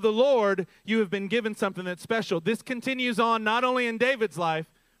 Because of the Lord, you have been given something that's special. This continues on not only in David's life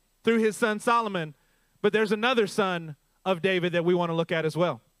through his son Solomon, but there's another son of David that we want to look at as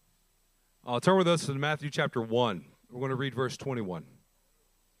well. I'll turn with us to Matthew chapter 1. We're going to read verse 21.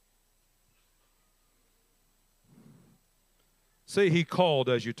 Say, he called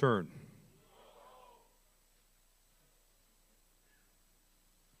as you turn.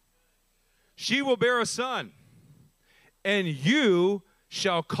 She will bear a son, and you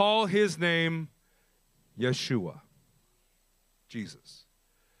shall call his name Yeshua, Jesus.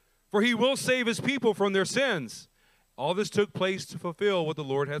 For he will save his people from their sins. All this took place to fulfill what the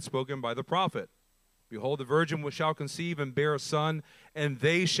Lord had spoken by the prophet. Behold, the virgin shall conceive and bear a son, and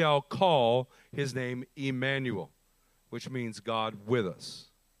they shall call his name Emmanuel, which means God with us.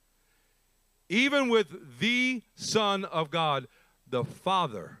 Even with the Son of God, the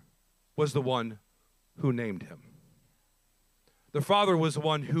Father was the one who named him. The Father was the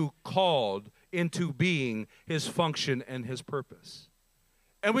one who called into being his function and his purpose.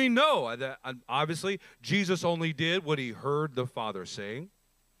 And we know that, obviously, Jesus only did what he heard the Father saying,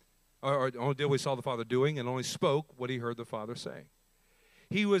 or only did what he saw the Father doing, and only spoke what he heard the Father saying.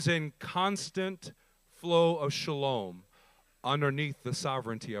 He was in constant flow of shalom underneath the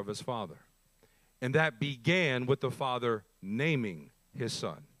sovereignty of his Father. And that began with the Father naming his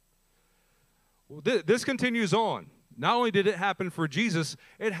Son. Well, this continues on. Not only did it happen for Jesus,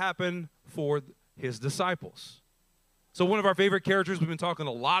 it happened for his disciples. So one of our favorite characters we've been talking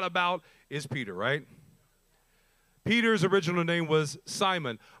a lot about is Peter, right? Peter's original name was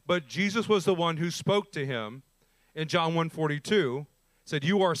Simon, but Jesus was the one who spoke to him in John 1:42, said,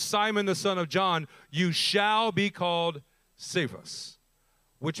 "You are Simon the son of John, you shall be called Cephas,"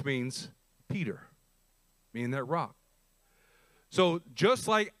 which means Peter, meaning that rock. So just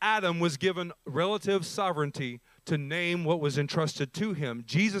like Adam was given relative sovereignty to name what was entrusted to him,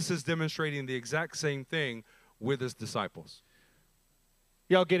 Jesus is demonstrating the exact same thing with his disciples.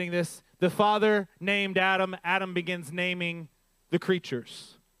 Y'all getting this? The Father named Adam. Adam begins naming the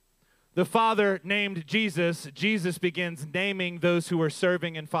creatures. The Father named Jesus. Jesus begins naming those who are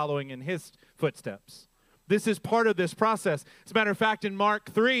serving and following in his footsteps. This is part of this process. As a matter of fact, in Mark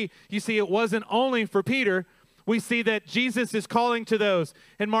 3, you see it wasn't only for Peter. We see that Jesus is calling to those.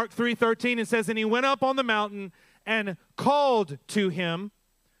 In Mark 3:13, it says, "And he went up on the mountain and called to him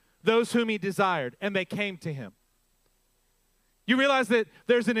those whom he desired, and they came to him." You realize that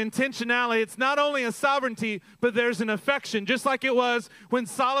there's an intentionality. It's not only a sovereignty, but there's an affection, just like it was when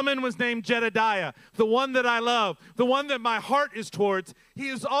Solomon was named Jedediah, the one that I love, the one that my heart is towards. He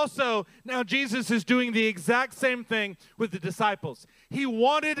is also, now Jesus is doing the exact same thing with the disciples. He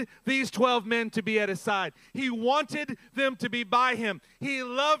wanted these 12 men to be at his side. He wanted them to be by him. He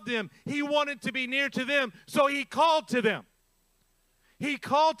loved them. He wanted to be near to them, so he called to them. He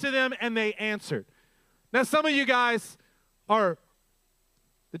called to them, and they answered. Now, some of you guys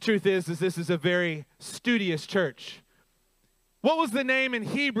the truth is this is a very studious church. What was the name in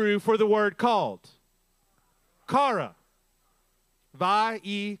Hebrew for the word called? Kara.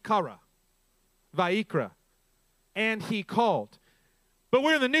 Kara. Vaikra. And he called. But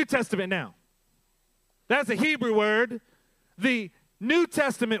we're in the New Testament now. That's a Hebrew word. The New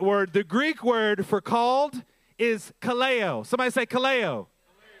Testament word, the Greek word for called, is kaleo. Somebody say kaleo.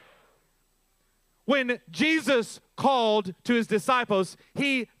 When Jesus called to his disciples,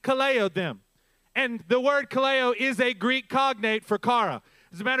 he kaleoed them. And the word kaleo is a Greek cognate for kara.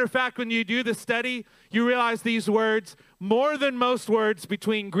 As a matter of fact, when you do the study, you realize these words, more than most words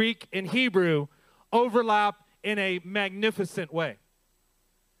between Greek and Hebrew, overlap in a magnificent way.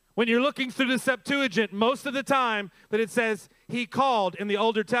 When you're looking through the Septuagint, most of the time that it says he called in the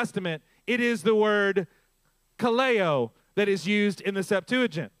Older Testament, it is the word kaleo that is used in the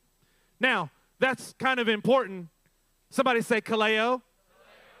Septuagint. Now, that's kind of important. Somebody say kaleo.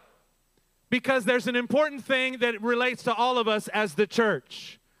 Because there's an important thing that relates to all of us as the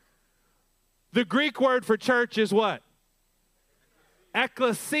church. The Greek word for church is what?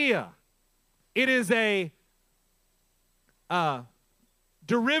 Ecclesia. It is a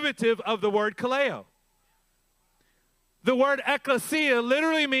derivative of the word kaleo. The word ecclesia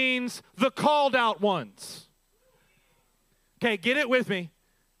literally means the called out ones. Okay, get it with me.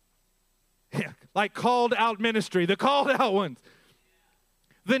 Like called out ministry, the called out ones.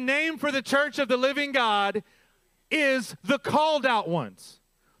 The name for the church of the living God is the called out ones.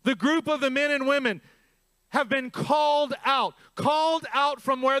 The group of the men and women have been called out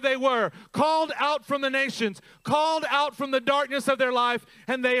from where they were, called out from the nations, called out from the darkness of their life,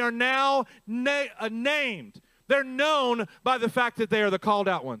 and they are now named. They're known by the fact that they are the called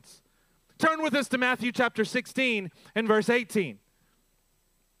out ones. Turn with us to Matthew chapter 16 and verse 18.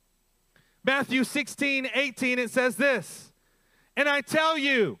 Matthew 16:18, it says this, "And I tell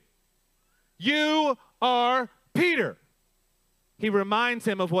you, you are Peter." He reminds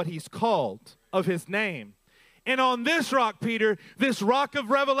him of what he's called, of his name. "And on this rock, Peter, this rock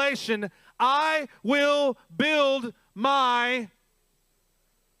of revelation, I will build my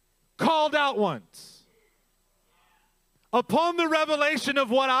called out ones." Upon the revelation of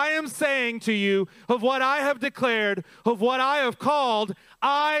what I am saying to you, of what I have declared, of what I have called,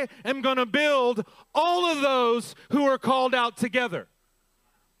 I am going to build all of those who are called out together.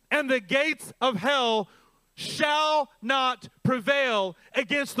 And the gates of hell shall not prevail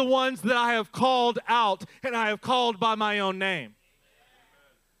against the ones that I have called out and I have called by my own name.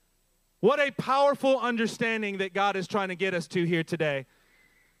 What a powerful understanding that God is trying to get us to here today.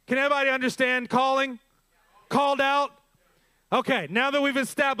 Can everybody understand calling? Called out? Okay, now that we've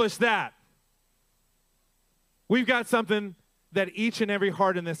established that, we've got something that each and every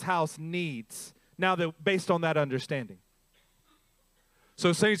heart in this house needs, now that based on that understanding.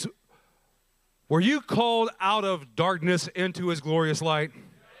 So, saints, were you called out of darkness into his glorious light?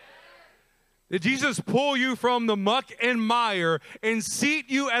 Did Jesus pull you from the muck and mire and seat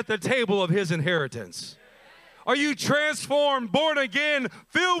you at the table of his inheritance? Are you transformed, born again,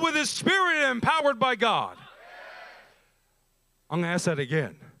 filled with his Spirit and empowered by God? I'm going to ask that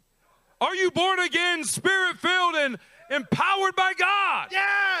again. Are you born again, Spirit-filled, and empowered by God?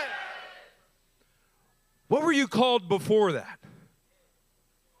 Yeah! What were you called before that?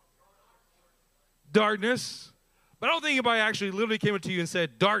 Darkness. But I don't think anybody actually literally came up to you and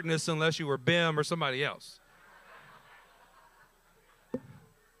said darkness unless you were Bim or somebody else.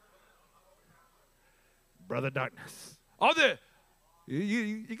 Brother Darkness. All the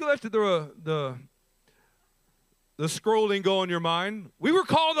you can let the scrolling go in your mind. We were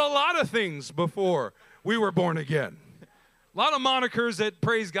called a lot of things before we were born again. A lot of monikers that,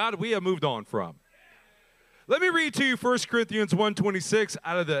 praise God, we have moved on from. Let me read to you 1 Corinthians 1:26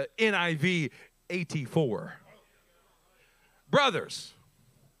 out of the NIV 84. Brothers,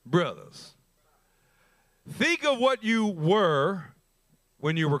 think of what you were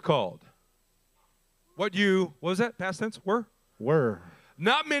when you were called. What was that? Past tense? Were.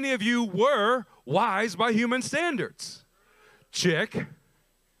 Not many of you were wise by human standards. Check.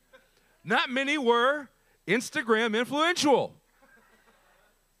 Not many were Instagram influential.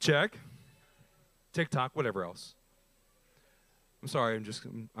 Check. TikTok, whatever else. I'm sorry,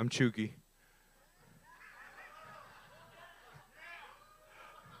 I'm chooky.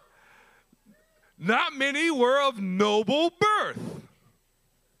 Not many were of noble birth.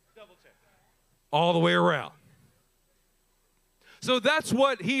 Double check. All the way around. So that's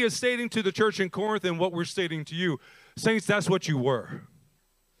what he is stating to the church in Corinth and what we're stating to you. Saints, that's what you were.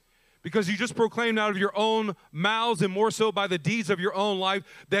 Because you just proclaimed out of your own mouths and more so by the deeds of your own life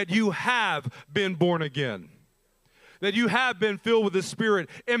that you have been born again. That you have been filled with the Spirit,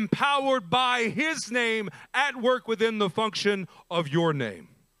 empowered by his name at work within the function of your name.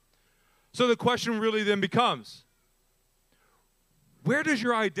 So the question really then becomes, where does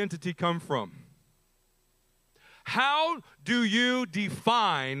your identity come from? How do you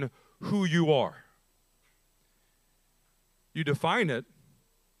define who you are? You define it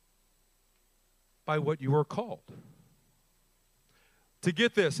by what you are called. To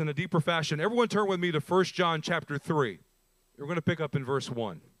get this in a deeper fashion, everyone turn with me to 1 John chapter 3. We're going to pick up in verse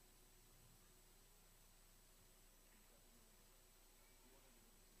 1.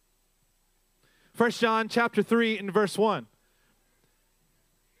 First John chapter 3 and verse 1.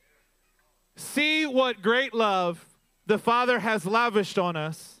 See what great love the Father has lavished on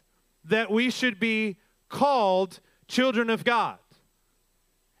us, that we should be called children of God.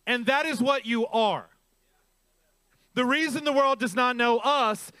 And that is what you are. The reason the world does not know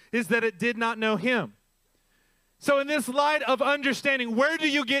us is that it did not know him. So in this light of understanding, where do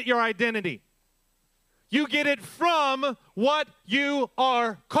you get your identity? You get it from what you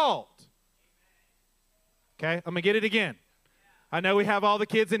are called. Okay, I'm going to get it again. I know we have all the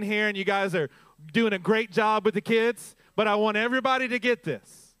kids in here and you guys are doing a great job with the kids, but I want everybody to get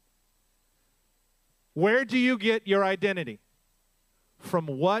this. Where do you get your identity? From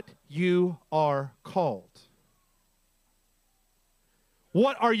what you are called.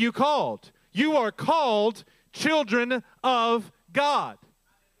 What are you called? You are called children of God.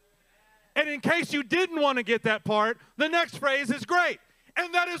 And in case you didn't want to get that part, the next phrase is great.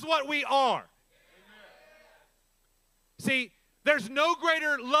 And that is what we are. See, there's no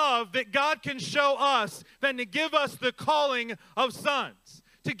greater love that God can show us than to give us the calling of sons,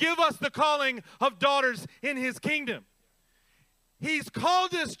 to give us the calling of daughters in his kingdom. He's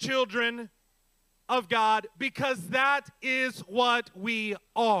called us children of God because that is what we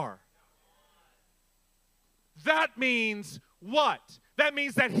are. That means what? That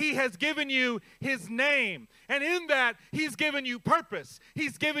means that he has given you his name. And in that, he's given you purpose.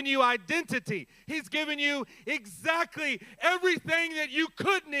 He's given you identity. He's given you exactly everything that you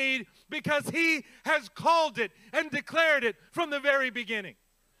could need because he has called it and declared it from the very beginning.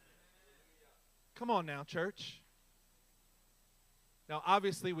 Come on now, church. Now,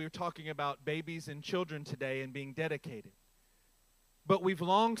 obviously, we're talking about babies and children today and being dedicated. But we've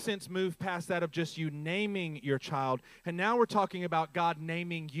long since moved past that of just you naming your child. And now we're talking about God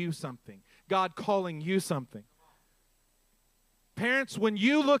naming you something. God calling you something. Parents, when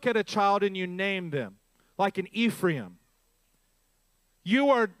you look at a child and you name them, like an Ephraim, you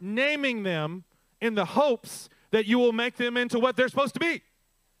are naming them in the hopes that you will make them into what they're supposed to be.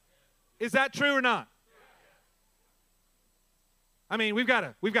 Is that true or not? I mean, we've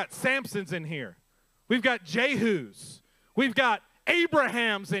got Samsons in here. We've got Jehus. We've got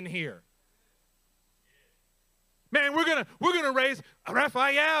Abrahams in here. Man, we're gonna raise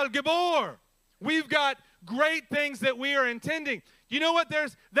Raphael, Gabor. We've got great things that we are intending. You know what?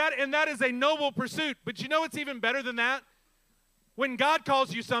 There's that, and that is a noble pursuit. But you know what's even better than that? When God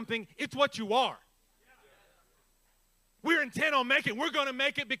calls you something, it's what you are. We're intent on making. We're going to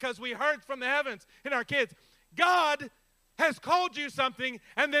make it because we heard from the heavens in our kids. God has called you something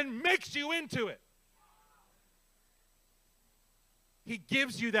and then makes you into it. He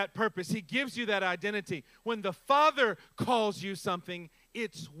gives you that purpose. He gives you that identity. When the Father calls you something,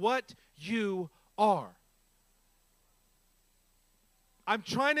 it's what you are.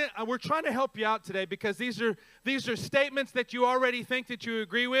 we're trying to help you out today because these are statements that you already think that you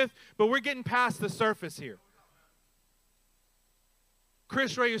agree with, but we're getting past the surface here.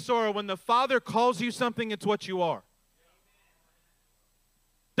 Chris Reyesora, when the Father calls you something, it's what you are.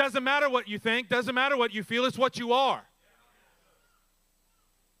 Doesn't matter what you think, doesn't matter what you feel, it's what you are.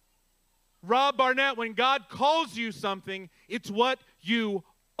 Rob Barnett, when God calls you something, it's what you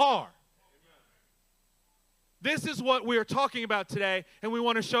are. This is what we're talking about today, and we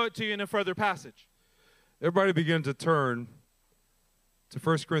want to show it to you in a further passage. Everybody begin to turn to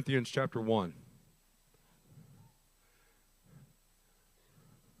 1 Corinthians chapter 1.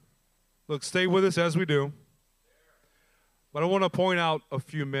 Look, stay with us as we do. But I want to point out a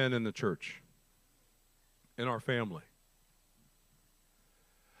few men in the church, in our family.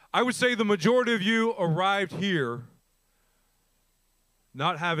 I would say the majority of you arrived here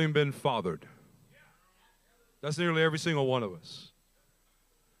not having been fathered. That's nearly every single one of us.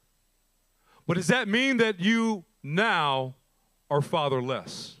 But does that mean that you now are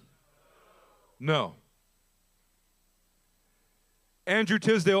fatherless? No. Andrew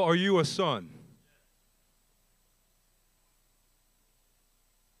Tisdale, are you a son?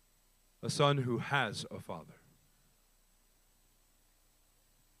 A son who has a father.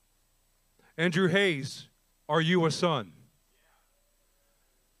 Andrew Hayes, are you a son?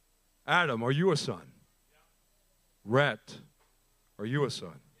 Adam, are you a son? Rhett, are you a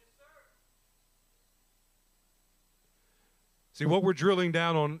son? See, what we're drilling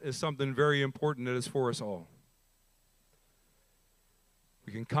down on is something very important that is for us all.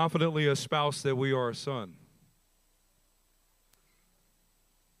 We can confidently espouse that we are a son.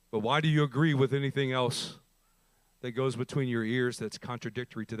 But why do you agree with anything else that goes between your ears that's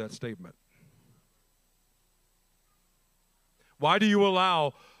contradictory to that statement? Why do you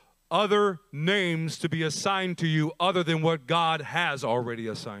allow other names to be assigned to you other than what God has already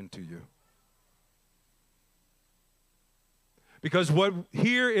assigned to you? Because what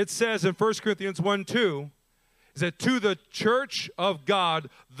here it says in 1 Corinthians 1:2 is that to the church of God,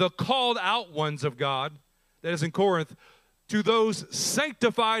 the called out ones of God, that is in Corinth, to those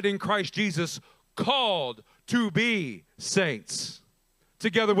sanctified in Christ Jesus, called to be saints,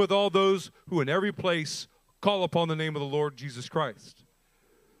 together with all those who in every place call upon the name of the Lord Jesus Christ.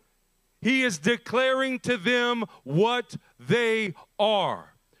 He is declaring to them what they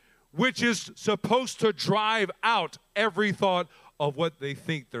are, which is supposed to drive out every thought of what they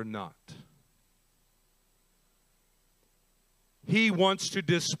think they're not. He wants to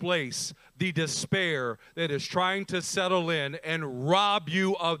displace the despair that is trying to settle in and rob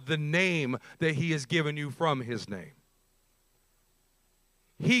you of the name that He has given you from His name.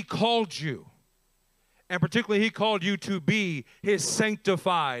 He called you, and particularly He called you to be His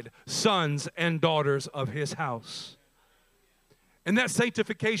sanctified sons and daughters of His house. And that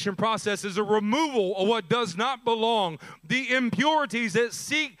sanctification process is a removal of what does not belong, the impurities that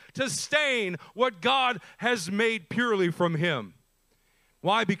seek to stain what God has made purely from Him.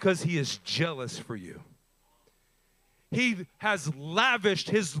 Why? Because He is jealous for you. He has lavished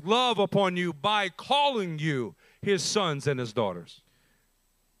His love upon you by calling you His sons and His daughters.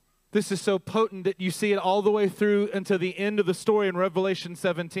 This is so potent that you see it all the way through until the end of the story in Revelation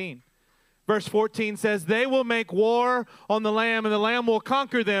 17. Verse 14 says, they will make war on the Lamb, and the Lamb will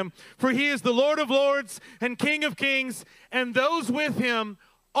conquer them. For He is the Lord of lords and King of kings, and those with Him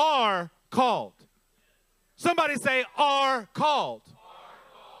are called. Somebody say, are called.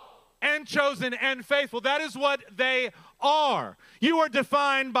 And chosen and faithful. That is what they are. You are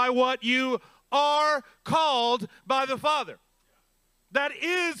defined by what you are called by the Father. That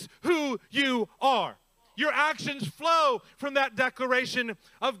is who you are. Your actions flow from that declaration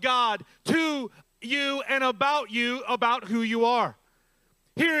of God to you and about who you are.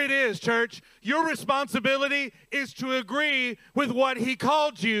 Here it is, church. Your responsibility is to agree with what He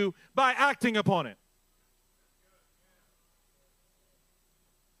called you by acting upon it.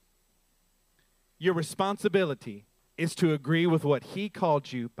 Your responsibility is to agree with what He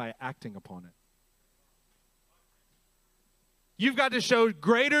called you by acting upon it. You've got to show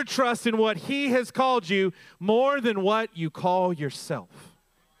greater trust in what He has called you more than what you call yourself.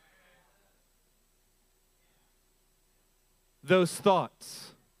 Those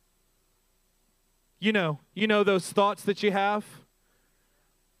thoughts. You know those thoughts that you have?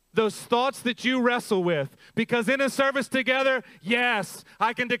 Those thoughts that you wrestle with. Because in a service together, yes,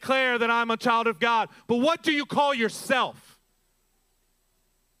 I can declare that I'm a child of God. But what do you call yourself?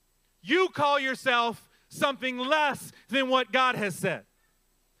 You call yourself something less than what God has said.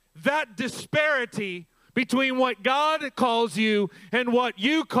 That disparity between what God calls you and what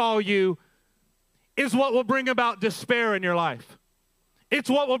you call you is what will bring about despair in your life. It's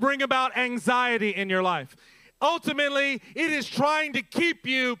what will bring about anxiety in your life. Ultimately, it is trying to keep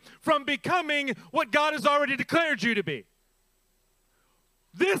you from becoming what God has already declared you to be.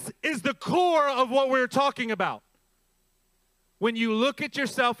 This is the core of what we're talking about. When you look at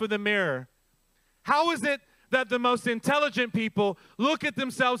yourself in the mirror, how is it that the most intelligent people look at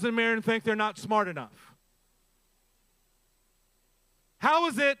themselves in the mirror and think they're not smart enough? How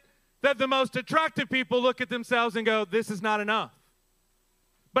is it that the most attractive people look at themselves and go, this is not enough,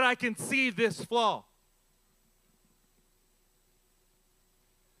 but I can see this flaw?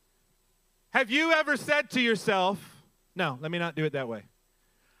 Have you ever said to yourself, no, let me not do it that way.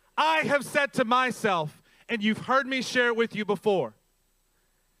 I have said to myself, and you've heard me share it with you before,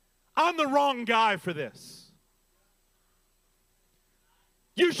 I'm the wrong guy for this.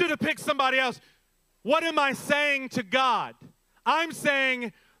 You should have picked somebody else. What am I saying to God? I'm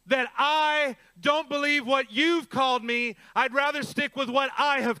saying that I don't believe what you've called me. I'd rather stick with what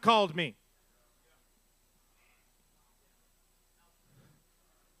I have called me.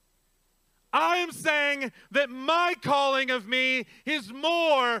 I am saying that my calling of me is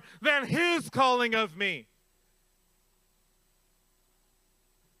more than his calling of me.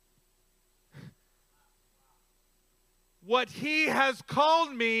 What he has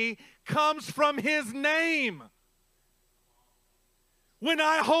called me comes from his name. When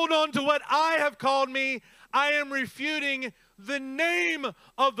I hold on to what I have called me, I am refuting the name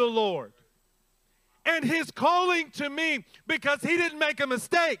of the Lord and his calling to me, because he didn't make a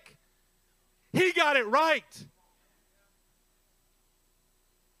mistake. He got it right.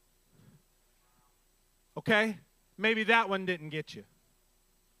 Okay? Maybe that one didn't get you.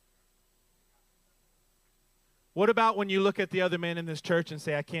 What about when you look at the other men in this church and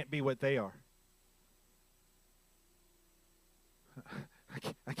say, I can't be what they are?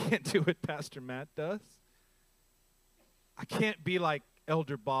 I can't do what Pastor Matt does. I can't be like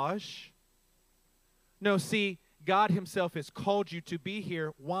Elder Bosch. No, see, God himself has called you to be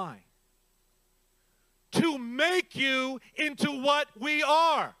here. Why? To make you into what we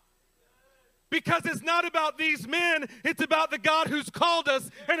are. Because it's not about these men, it's about the God who's called us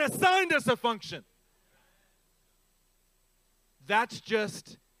and assigned us a function. That's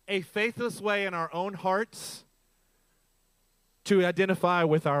just a faithless way in our own hearts to identify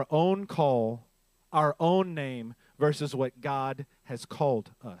with our own call, our own name, versus what God has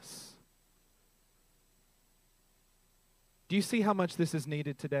called us. Do you see how much this is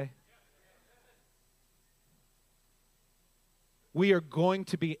needed today? We are going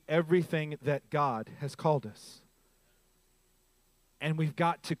to be everything that God has called us. And we've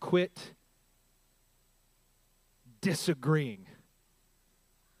got to quit disagreeing.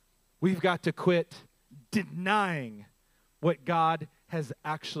 We've got to quit denying what God has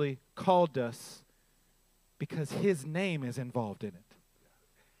actually called us, because his name is involved in it.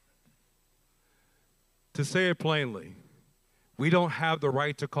 To say it plainly, we don't have the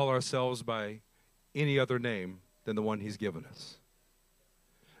right to call ourselves by any other name than the one he's given us.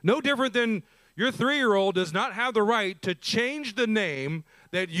 No different than your 3-year-old does not have the right to change the name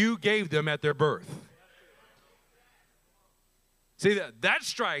that you gave them at their birth. See, that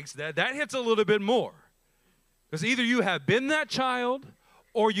strikes, that hits a little bit more. Because either you have been that child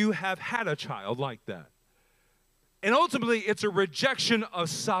or you have had a child like that. And ultimately, it's a rejection of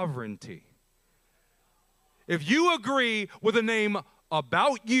sovereignty. If you agree with a name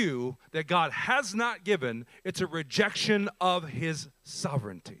about you that God has not given, it's a rejection of his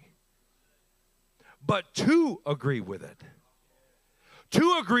sovereignty. But to agree with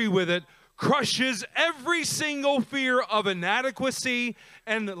it crushes every single fear of inadequacy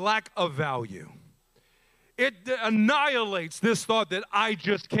and lack of value. It annihilates this thought that I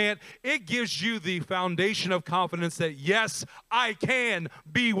just can't. It gives you the foundation of confidence that, yes, I can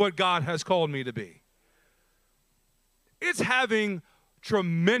be what God has called me to be. It's having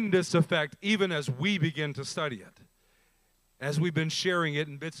tremendous effect even as we begin to study it, as we've been sharing it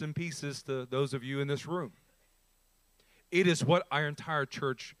in bits and pieces to those of you in this room. It is what our entire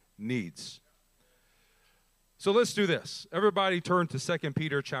church needs. So let's do this. Everybody turn to 2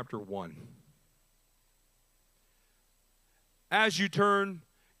 Peter chapter 1. As you turn,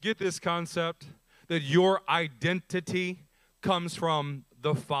 get this concept that your identity comes from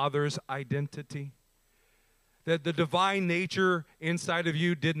the Father's identity. That the divine nature inside of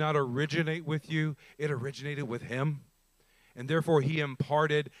you did not originate with you. It originated with him. And therefore, he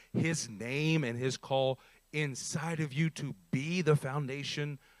imparted his name and his call inside of you to be the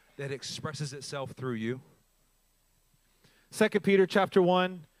foundation that expresses itself through you. 2 Peter chapter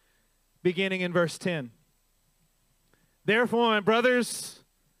 1, beginning in verse 10. Therefore, my brothers,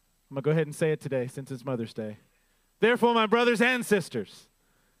 I'm going to go ahead and say it today since it's Mother's Day. Therefore, my brothers and sisters,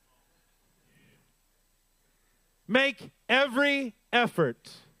 make every effort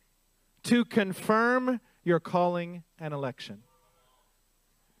to confirm your calling and election.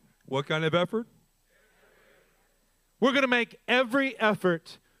 What kind of effort? We're going to make every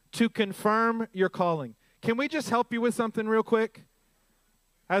effort to confirm your calling. Can we just help you with something real quick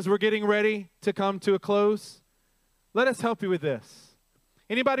as we're getting ready to come to a close? Let us help you with this.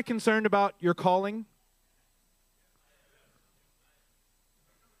 Anybody concerned about your calling?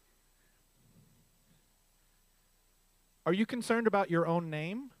 Are you concerned about your own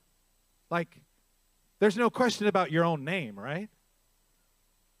name? Like, there's no question about your own name, right?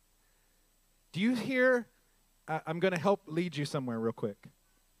 Do you hear? I'm going to help lead you somewhere real quick.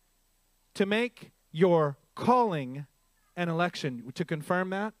 To make your calling an election, to confirm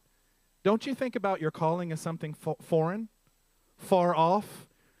that, don't you think about your calling as something foreign, far off,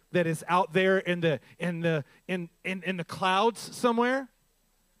 that is out there in the clouds somewhere?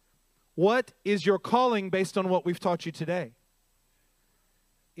 What is your calling based on what we've taught you today?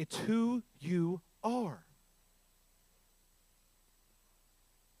 It's who you are.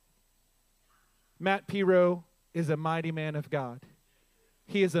 Matt Piro is a mighty man of God.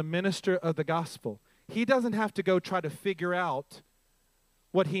 He is a minister of the gospel. He doesn't have to go try to figure out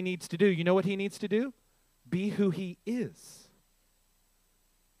what he needs to do. You know what he needs to do? Be who he is.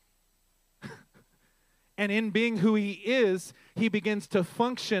 And in being who he is, he begins to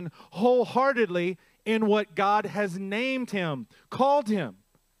function wholeheartedly in what God has named him, called him.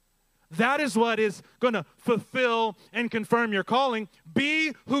 That is what is going to fulfill and confirm your calling.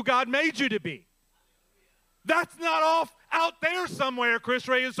 Be who God made you to be. That's not off out there somewhere, Chris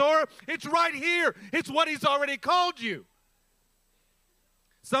Reyesor. It's right here. It's what he's already called you.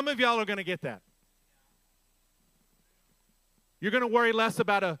 Some of y'all are going to get that. You're going to worry less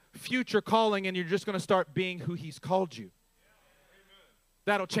about a future calling, and you're just going to start being who he's called you.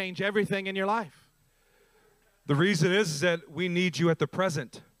 That'll change everything in your life. The reason is that we need you at the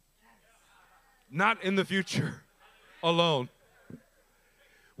present, not in the future alone.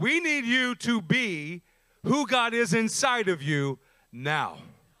 We need you to be who God is inside of you now.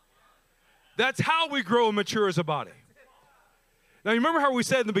 That's how we grow and mature as a body. Now, you remember how we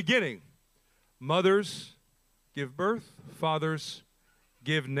said in the beginning, mothers give birth, fathers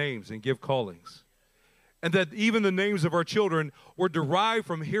give names and give callings. And that even the names of our children were derived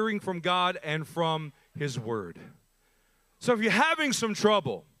from hearing from God and from his word. So if you're having some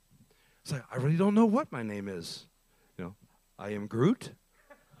trouble, it's like, I really don't know what my name is. You know, I am Groot.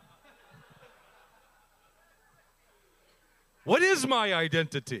 What is my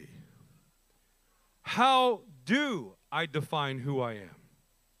identity? How do I define who I am?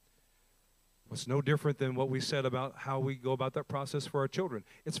 It's no different than what we said about how we go about that process for our children.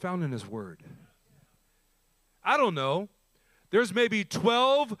 It's found in his word. I don't know. There's maybe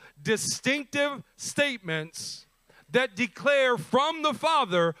 12 distinctive statements that declare from the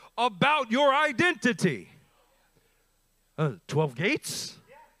Father about your identity. 12 gates?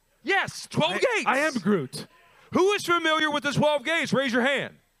 Yes, 12 gates. I am Groot. Who is familiar with the 12 gates? Raise your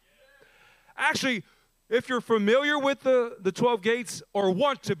hand. Actually, if you're familiar with the 12 gates or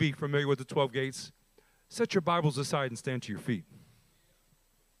want to be familiar with the 12 gates, set your Bibles aside and stand to your feet.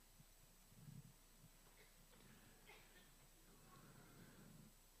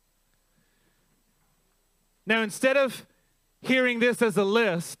 Now, instead of hearing this as a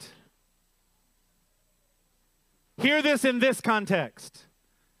list, hear this in this context.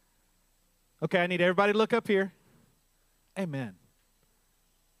 Okay, I need everybody to look up here. Amen.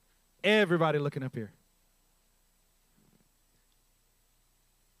 Everybody looking up here.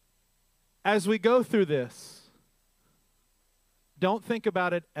 As we go through this, don't think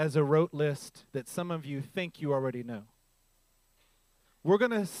about it as a rote list that some of you think you already know. We're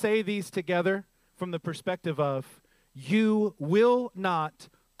going to say these together from the perspective of you will not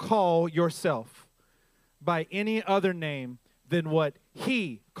call yourself by any other name than what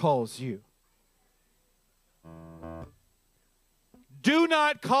he calls you. Do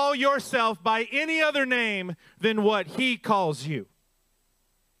not call yourself by any other name than what he calls you.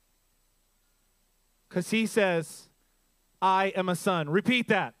 Because he says, I am a son. Repeat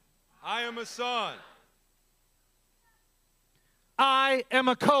that. I am a son. I am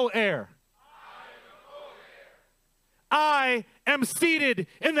a co-heir. I am seated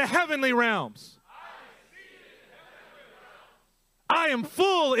in the heavenly realms. I am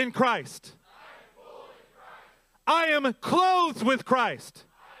full in Christ. I am clothed with Christ.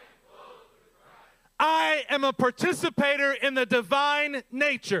 I am a participator in the divine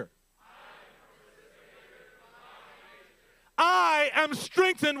nature. I am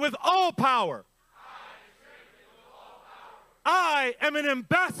strengthened with all power. I am an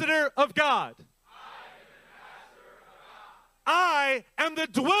ambassador of God. I am the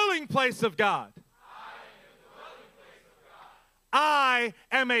dwelling place of God. I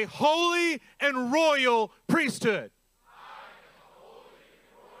am a holy and royal priesthood.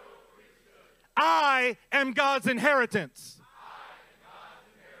 I am God's inheritance.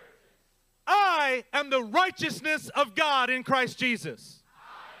 I am the righteousness of God in Christ Jesus.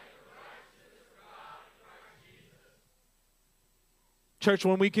 Church,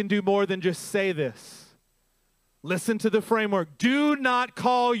 when we can do more than just say this, listen to the framework. Do not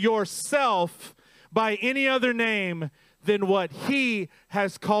call yourself by any other name than what He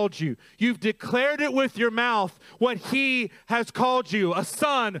has called you. You've declared it with your mouth, what He has called you, a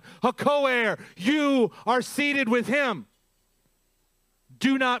son, a co-heir. You are seated with Him.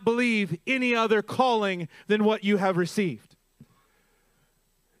 Do not believe any other calling than what you have received.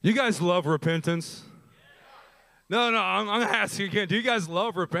 You guys love repentance? No, I'm going to ask you again. Do you guys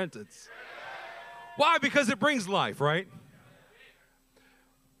love repentance? Why? Because it brings life, right?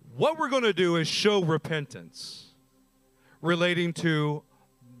 What we're going to do is show repentance relating to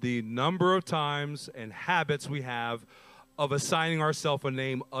the number of times and habits we have of assigning ourselves a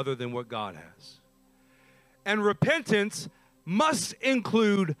name other than what God has. And repentance must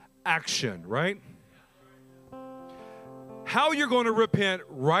include action, right? How you're going to repent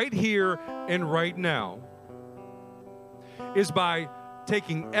right here and right now is by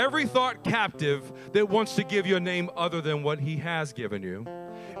taking every thought captive that wants to give you a name other than what He has given you.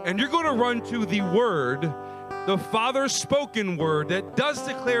 And you're going to run to the Word, the Father's spoken Word that does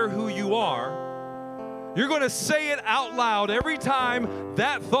declare who you are. You're going to say it out loud every time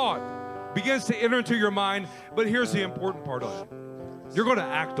that thought begins to enter into your mind. But here's the important part of it. You're going to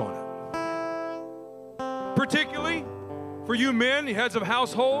act on it. Particularly for you men, you heads of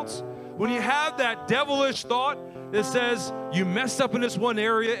households, when you have that devilish thought that says you messed up in this one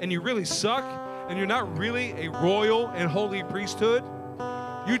area and you really suck and you're not really a royal and holy priesthood,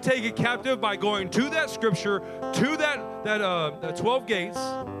 you take it captive by going to that scripture, to that 12 gates,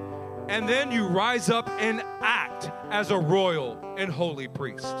 and then you rise up and act as a royal and holy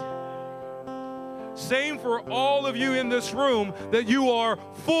priest. Same for all of you in this room, that you are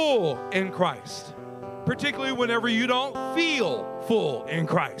full in Christ, particularly whenever you don't feel full in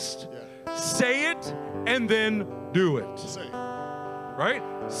Christ. Yeah. Say it and then do it. Right?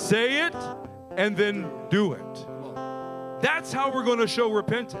 Say it and then do it. That's how we're going to show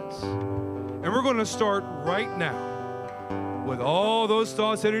repentance. And we're going to start right now. With all those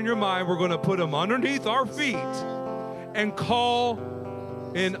thoughts that are in your mind, we're going to put them underneath our feet and call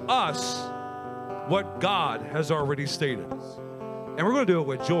in us what God has already stated. And we're going to do it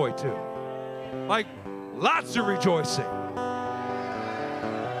with joy too. Like lots of rejoicing.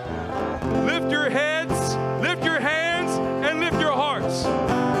 Lift your heads